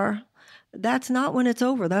floor, that's not when it's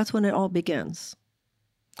over. That's when it all begins.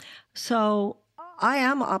 So I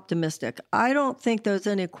am optimistic. I don't think there's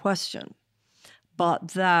any question but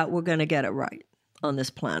that we're going to get it right on this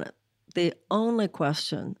planet. The only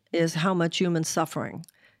question is how much human suffering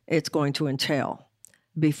it's going to entail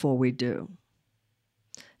before we do.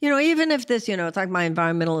 Even if this, it's like my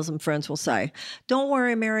environmentalism friends will say, don't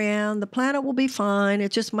worry, Marianne, the planet will be fine.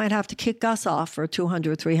 It just might have to kick us off for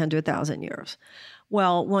 200, 300,000 years.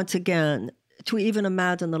 Well, once again, to even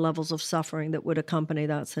imagine the levels of suffering that would accompany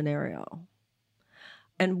that scenario.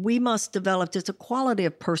 And we must develop, there's a quality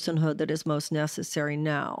of personhood that is most necessary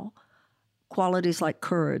now. Qualities like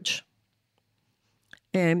courage.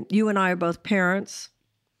 And you and I are both parents.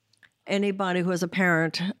 Anybody who is a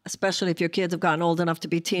parent, especially if your kids have gotten old enough to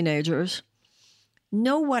be teenagers,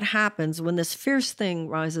 know what happens when this fierce thing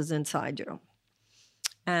rises inside you.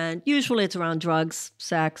 And usually it's around drugs,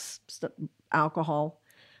 sex, alcohol,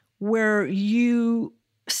 where you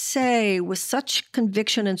say with such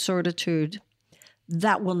conviction and certitude,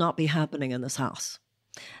 that will not be happening in this house.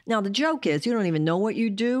 Now, the joke is you don't even know what you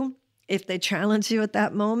do if they challenge you at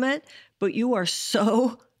that moment, but you are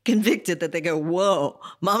so convicted that they go, whoa,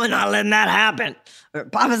 Mama not letting that happen, or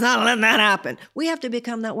Papa's not letting that happen. We have to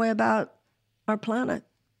become that way about our planet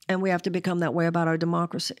and we have to become that way about our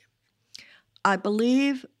democracy. I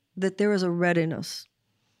believe that there is a readiness.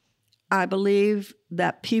 I believe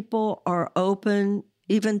that people are open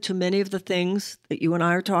even to many of the things that you and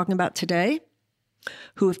I are talking about today,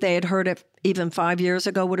 who, if they had heard it even 5 years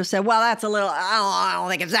ago, would have said, well, that's a little, I don't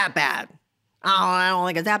think it's that bad. I don't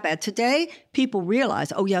think it's that bad. Today, people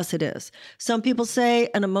realize, oh, yes, it is. Some people say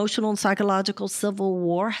an emotional and psychological civil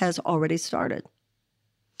war has already started.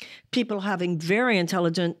 People having very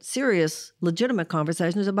intelligent, serious, legitimate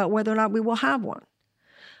conversations about whether or not we will have one.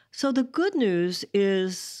 So the good news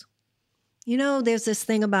is, there's this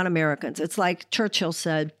thing about Americans. It's like Churchill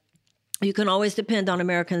said, you can always depend on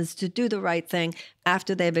Americans to do the right thing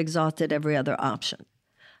after they've exhausted every other option.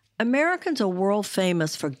 Americans are world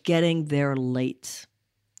famous for getting there late.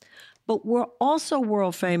 But we're also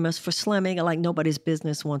world famous for slamming it like nobody's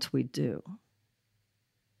business once we do.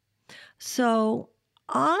 So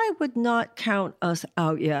I would not count us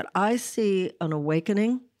out yet. I see an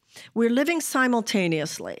awakening. We're living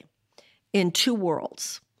simultaneously in two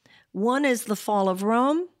worlds. One is the fall of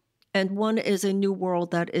Rome, and one is a new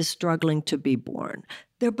world that is struggling to be born.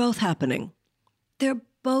 They're both happening. They're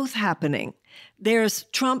both happening. There's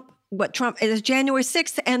there's January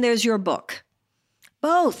 6th, and there's your book.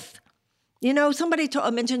 Both. Somebody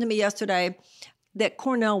mentioned to me yesterday that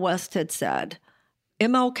Cornel West had said,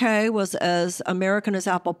 MLK was as American as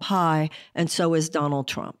apple pie, and so is Donald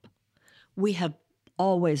Trump. We have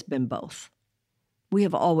always been both. We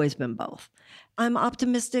have always been both. I'm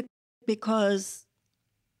optimistic because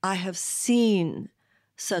I have seen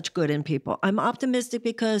such good in people. I'm optimistic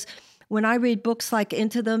because when I read books like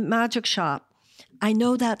Into the Magic Shop, I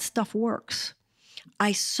know that stuff works.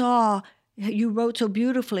 I saw, you wrote so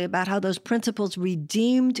beautifully about how those principles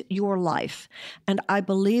redeemed your life. And I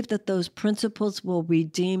believe that those principles will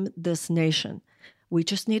redeem this nation. We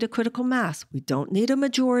just need a critical mass. We don't need a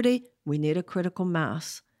majority. We need a critical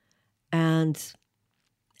mass. And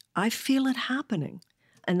I feel it happening.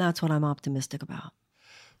 And that's what I'm optimistic about.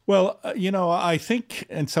 Well, I think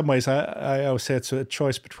in some ways, I always say it's a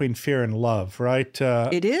choice between fear and love, right?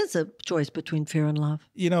 It is a choice between fear and love.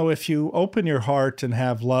 If you open your heart and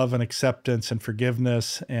have love and acceptance and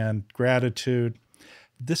forgiveness and gratitude,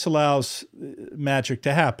 this allows magic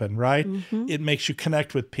to happen, right? Mm-hmm. It makes you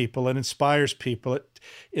connect with people. It inspires people.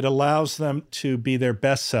 It allows them to be their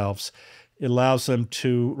best selves. It allows them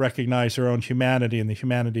to recognize their own humanity and the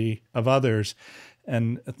humanity of others,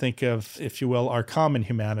 and think of, if you will, our common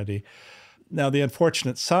humanity. Now, the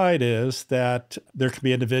unfortunate side is that there can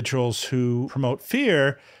be individuals who promote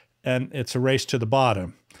fear, and it's a race to the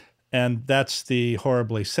bottom. And that's the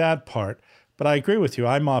horribly sad part. But I agree with you.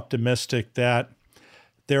 I'm optimistic that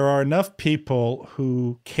there are enough people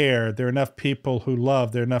who care. There are enough people who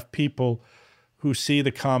love. There are enough people who see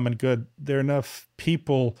the common good. There are enough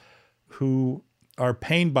people who are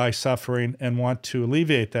pained by suffering and want to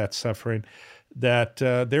alleviate that suffering, that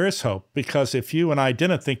there is hope. Because if you and I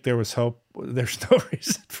didn't think there was hope, there's no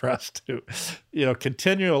reason for us to,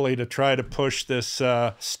 continually to try to push this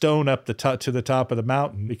stone up to the top of the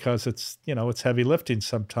mountain, because it's heavy lifting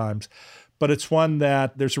sometimes. But it's one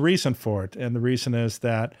that there's a reason for it. And the reason is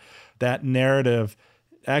that narrative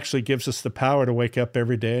actually gives us the power to wake up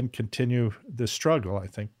every day and continue the struggle, I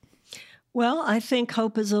think. Well, I think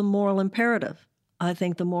hope is a moral imperative. I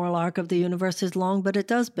think the moral arc of the universe is long, but it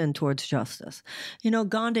does bend towards justice.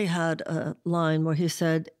 Gandhi had a line where he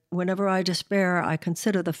said, whenever I despair, I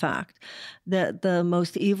consider the fact that the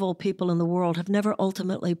most evil people in the world have never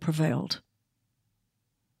ultimately prevailed.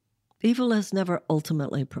 Evil has never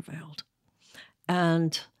ultimately prevailed.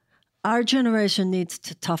 And our generation needs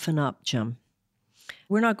to toughen up, Jim.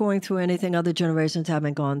 We're not going through anything other generations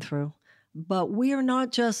haven't gone through. But we are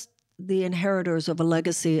not just the inheritors of a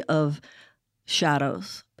legacy of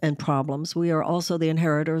shadows and problems. We are also the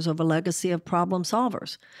inheritors of a legacy of problem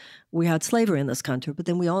solvers. We had slavery in this country, but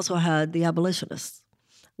then we also had the abolitionists.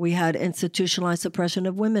 We had institutionalized suppression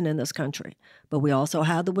of women in this country, but we also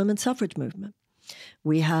had the women's suffrage movement.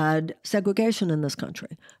 We had segregation in this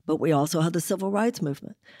country, but we also had the civil rights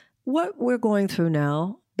movement. What we're going through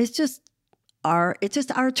now is just our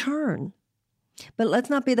turn. But let's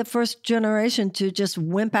not be the first generation to just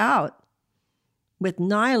wimp out with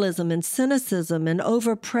nihilism and cynicism and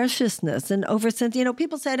over-preciousness and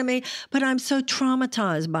people say to me, but I'm so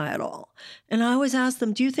traumatized by it all. And I always ask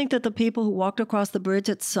them, do you think that the people who walked across the bridge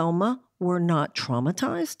at Selma were not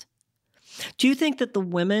traumatized? Do you think that the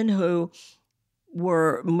women who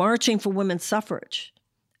were marching for women's suffrage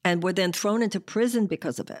and were then thrown into prison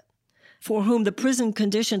because of it, for whom the prison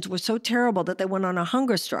conditions were so terrible that they went on a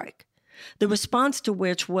hunger strike, the response to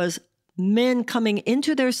which was Men coming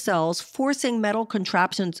into their cells, forcing metal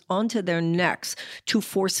contraptions onto their necks to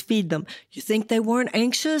force feed them. You think they weren't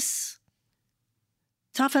anxious?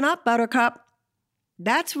 Toughen up, Buttercup.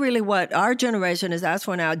 That's really what our generation is asked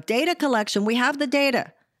for now. Data collection. We have the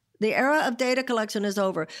data. The era of data collection is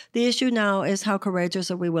over. The issue now is how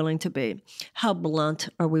courageous are we willing to be? How blunt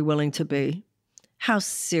are we willing to be? How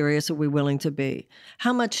serious are we willing to be?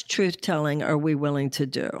 How much truth-telling are we willing to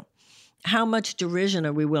do? How much derision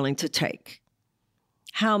are we willing to take?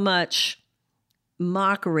 How much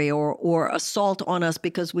mockery or assault on us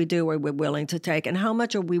because we do what we're willing to take? And how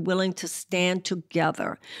much are we willing to stand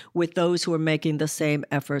together with those who are making the same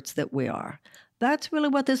efforts that we are? That's really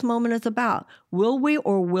what this moment is about. Will we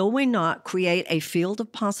or will we not create a field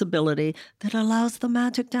of possibility that allows the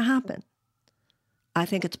magic to happen? I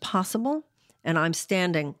think it's possible, and I'm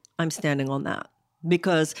standing on that.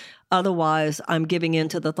 Because otherwise, I'm giving in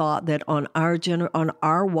to the thought that on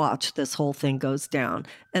our watch, this whole thing goes down,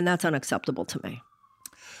 and that's unacceptable to me.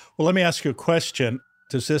 Well, let me ask you a question.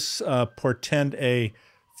 Does this portend a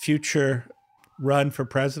future run for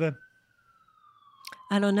president?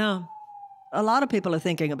 I don't know. A lot of people are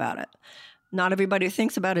thinking about it. Not everybody who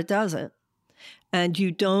thinks about it does it. And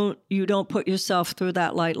you don't put yourself through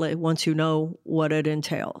that lightly once you know what it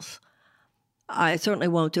entails. I certainly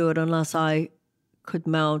won't do it unless I could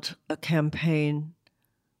mount a campaign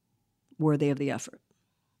worthy of the effort.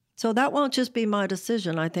 So that won't just be my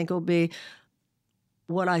decision. I think it'll be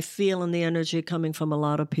what I feel in the energy coming from a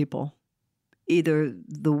lot of people. Either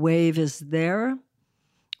the wave is there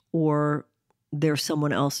or there's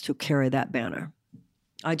someone else to carry that banner.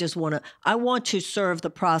 I want to serve the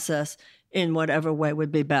process in whatever way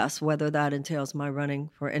would be best. Whether that entails my running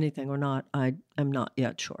for anything or not, I am not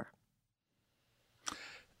yet sure.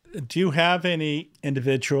 Do you have any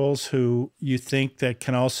individuals who you think that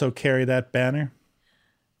can also carry that banner?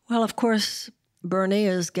 Well, of course, Bernie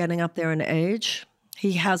is getting up there in age.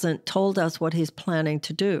 He hasn't told us what he's planning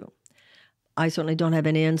to do. I certainly don't have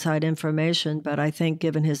any inside information, but I think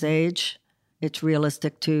given his age, it's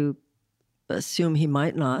realistic to assume he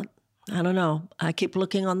might not. I don't know. I keep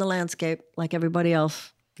looking on the landscape like everybody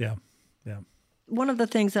else. Yeah. One of the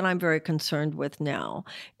things that I'm very concerned with now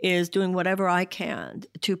is doing whatever I can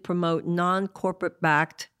to promote non-corporate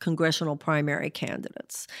backed congressional primary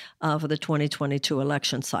candidates for the 2022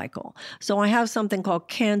 election cycle. So I have something called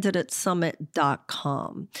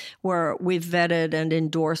candidatesummit.com, where we've vetted and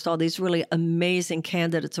endorsed all these really amazing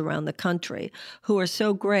candidates around the country who are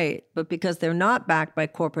so great, but because they're not backed by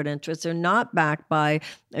corporate interests, they're not backed by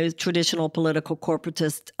traditional political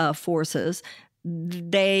corporatist forces,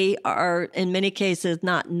 they are, in many cases,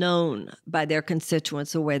 not known by their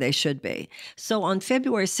constituents the way they should be. So on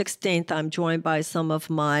February 16th, I'm joined by some of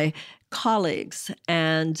my colleagues,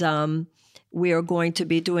 and we are going to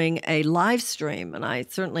be doing a live stream. And I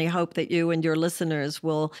certainly hope that you and your listeners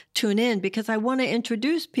will tune in, because I want to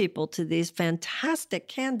introduce people to these fantastic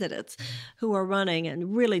candidates who are running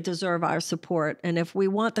and really deserve our support. And if we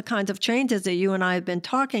want the kinds of changes that you and I have been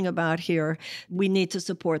talking about here, we need to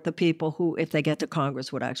support the people who, if they get to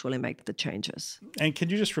Congress, would actually make the changes. And can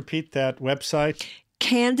you just repeat that website?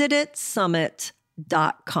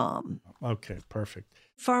 Candidatesummit.com. Okay, perfect.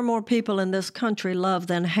 Far more people in this country love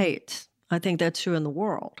than hate. I think that's true in the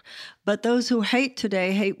world. But those who hate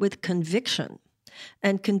today hate with conviction.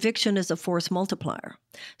 And conviction is a force multiplier.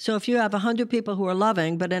 So if you have 100 people who are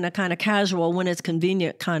loving, but in a kind of casual, when it's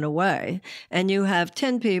convenient kind of way, and you have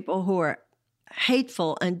 10 people who are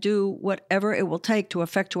hateful and do whatever it will take to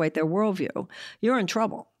effectuate their worldview, you're in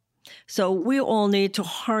trouble. So we all need to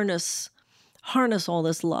harness all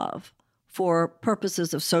this love for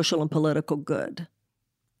purposes of social and political good.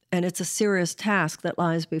 And it's a serious task that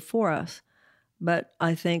lies before us. But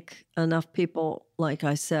I think enough people, like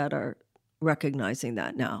I said, are recognizing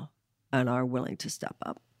that now and are willing to step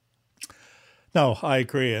up. No, I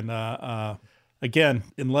agree. And again,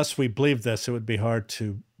 unless we believe this, it would be hard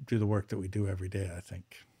to do the work that we do every day, I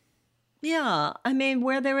think. Yeah. I mean,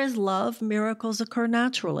 where there is love, miracles occur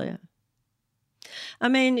naturally. I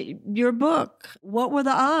mean, your book, what were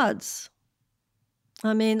the odds?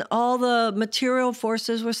 I mean, all the material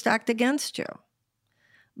forces were stacked against you.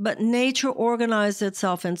 But nature organized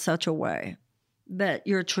itself in such a way that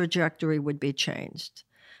your trajectory would be changed.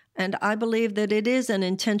 And I believe that it is an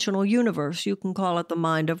intentional universe. You can call it the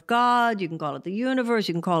mind of God, you can call it the universe,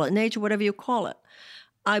 you can call it nature, whatever you call it.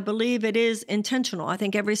 I believe it is intentional. I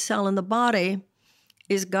think every cell in the body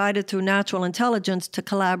is guided through natural intelligence to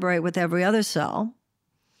collaborate with every other cell.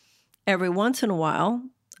 Every once in a while,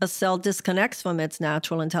 a cell disconnects from its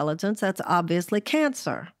natural intelligence. That's obviously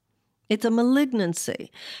cancer. It's a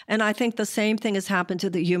malignancy. And I think the same thing has happened to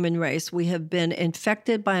the human race. We have been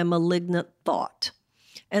infected by a malignant thought.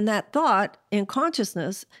 And that thought in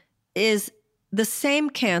consciousness is the same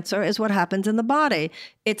cancer as what happens in the body.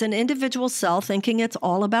 It's an individual cell thinking it's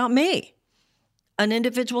all about me. An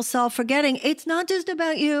individual cell forgetting it's not just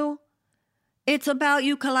about you. It's about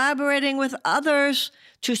you collaborating with others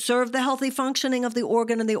to serve the healthy functioning of the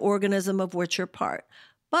organ and the organism of which you're part.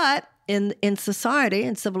 But in society,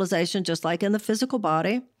 in civilization, just like in the physical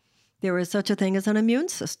body, there is such a thing as an immune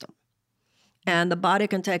system. And the body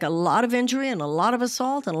can take a lot of injury and a lot of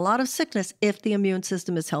assault and a lot of sickness if the immune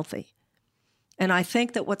system is healthy. And I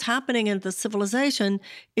think that what's happening in the civilization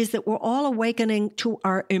is that we're all awakening to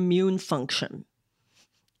our immune function.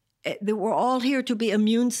 That we're all here to be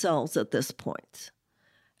immune cells at this point.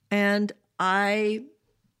 And I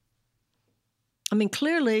mean,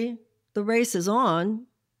 clearly the race is on.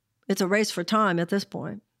 It's a race for time at this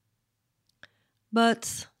point.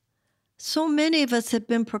 But so many of us have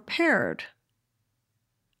been prepared.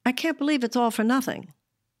 I can't believe it's all for nothing.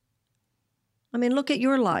 I mean, look at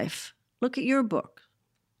your life. Look at your book.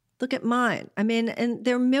 Look at mine. I mean, and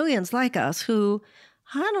there are millions like us who,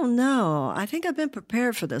 I don't know, I think I've been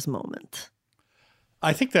prepared for this moment.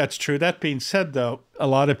 I think that's true. That being said, though, a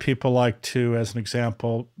lot of people like to, as an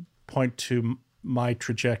example, point to my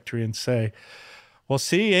trajectory and say, well,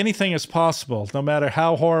 see, anything is possible, no matter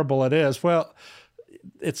how horrible it is. Well,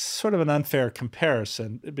 it's sort of an unfair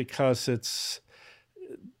comparison because it's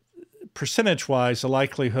percentage-wise, the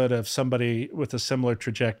likelihood of somebody with a similar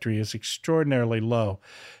trajectory is extraordinarily low.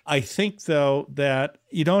 I think, though, that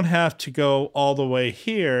you don't have to go all the way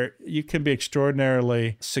here. You can be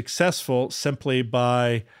extraordinarily successful simply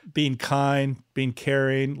by being kind, being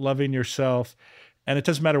caring, loving yourself. And it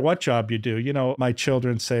doesn't matter what job you do. You know, my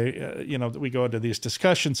children say, we go into these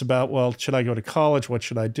discussions about, well, should I go to college? What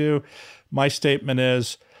should I do? My statement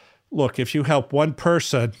is, look, if you help one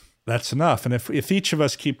person, that's enough. And if each of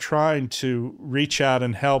us keep trying to reach out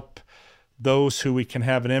and help those who we can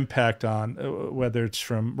have an impact on, whether it's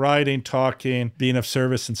from writing, talking, being of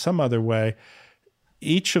service in some other way,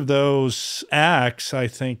 each of those acts, I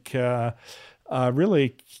think,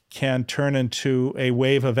 really can turn into a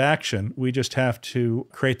wave of action. We just have to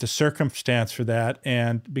create the circumstance for that.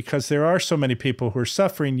 And because there are so many people who are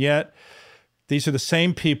suffering, yet these are the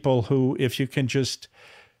same people who, if you can just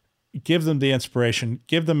give them the inspiration,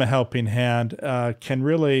 give them a helping hand, can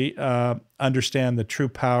really understand the true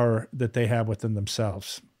power that they have within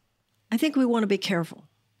themselves. I think we want to be careful.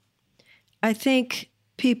 I think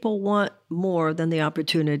people want more than the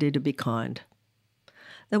opportunity to be kind.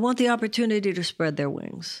 They want the opportunity to spread their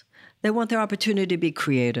wings. They want their opportunity to be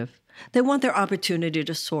creative. They want their opportunity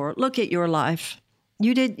to soar. Look at your life.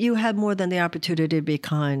 You had more than the opportunity to be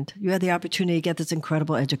kind. You had the opportunity to get this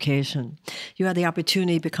incredible education. You had the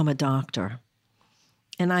opportunity to become a doctor.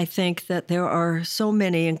 And I think that there are so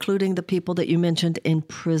many, including the people that you mentioned in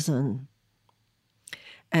prison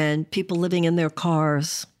and people living in their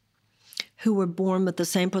cars who were born with the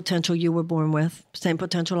same potential you were born with, same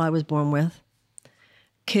potential I was born with.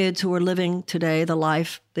 Kids who are living today the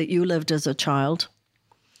life that you lived as a child.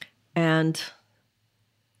 And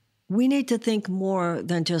we need to think more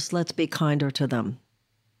than just let's be kinder to them.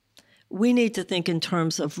 We need to think in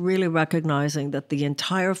terms of really recognizing that the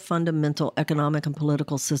entire fundamental economic and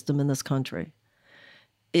political system in this country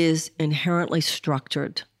is inherently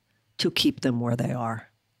structured to keep them where they are.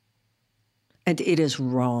 And it is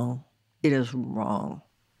wrong. It is wrong.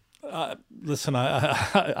 Listen,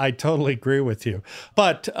 I totally agree with you.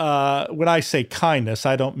 But when I say kindness,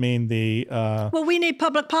 I don't mean the... Well, we need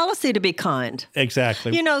public policy to be kind.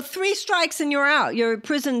 Exactly. 3 strikes and you're out. Your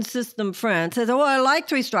prison system friend says, I like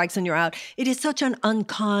 3 strikes and you're out. It is such an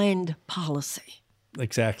unkind policy.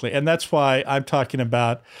 Exactly. And that's why I'm talking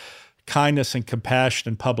about kindness and compassion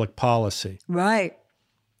in public policy. Right.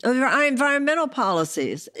 Our environmental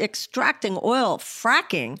policies, extracting oil,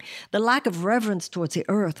 fracking, the lack of reverence towards the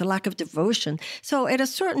earth, the lack of devotion. So at a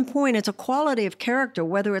certain point, it's a quality of character,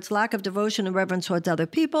 whether it's lack of devotion and reverence towards other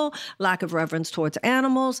people, lack of reverence towards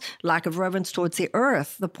animals, lack of reverence towards the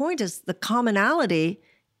earth. The point is the commonality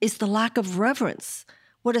is the lack of reverence.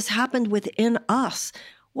 What has happened within us?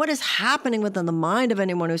 What is happening within the mind of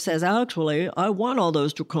anyone who says, actually, I want all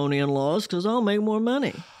those draconian laws because I'll make more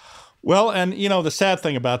money? Well, and the sad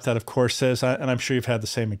thing about that, of course, is, and I'm sure you've had the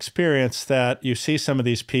same experience, that you see some of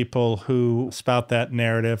these people who spout that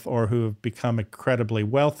narrative or who have become incredibly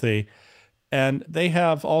wealthy, and they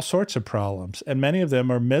have all sorts of problems. And many of them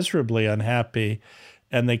are miserably unhappy,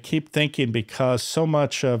 and they keep thinking because so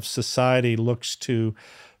much of society looks to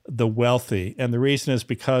the wealthy. And the reason is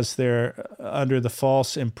because they're under the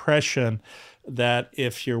false impression that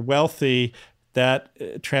if you're wealthy,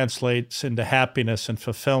 that translates into happiness and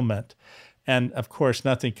fulfillment. And of course,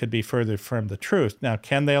 nothing could be further from the truth. Now,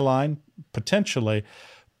 can they align? Potentially.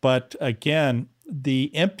 But again,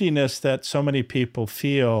 the emptiness that so many people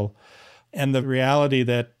feel and the reality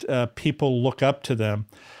that people look up to them,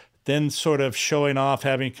 then sort of showing off,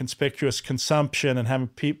 having conspicuous consumption and having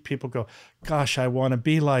people go, gosh, I want to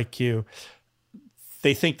be like you.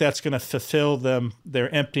 They think that's going to fulfill them,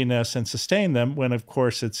 their emptiness and sustain them when, of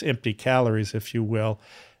course, it's empty calories, if you will.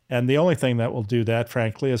 And the only thing that will do that,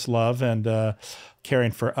 frankly, is love and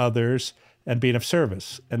caring for others and being of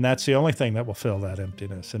service. And that's the only thing that will fill that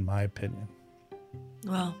emptiness, in my opinion.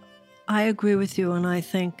 Well, I agree with you, and I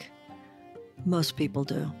think most people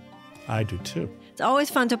do. I do too. It's always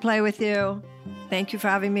fun to play with you. Thank you for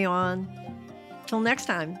having me on. Till next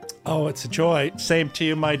time. Oh, it's a joy. Same to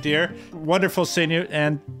you, my dear. Wonderful seeing you,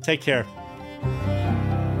 and take care.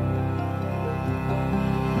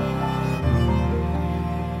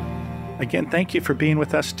 Again, thank you for being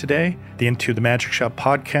with us today. The Into the Magic Shop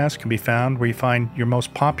podcast can be found where you find your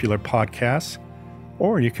most popular podcasts,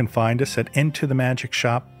 or you can find us at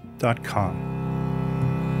intothemagicshop.com.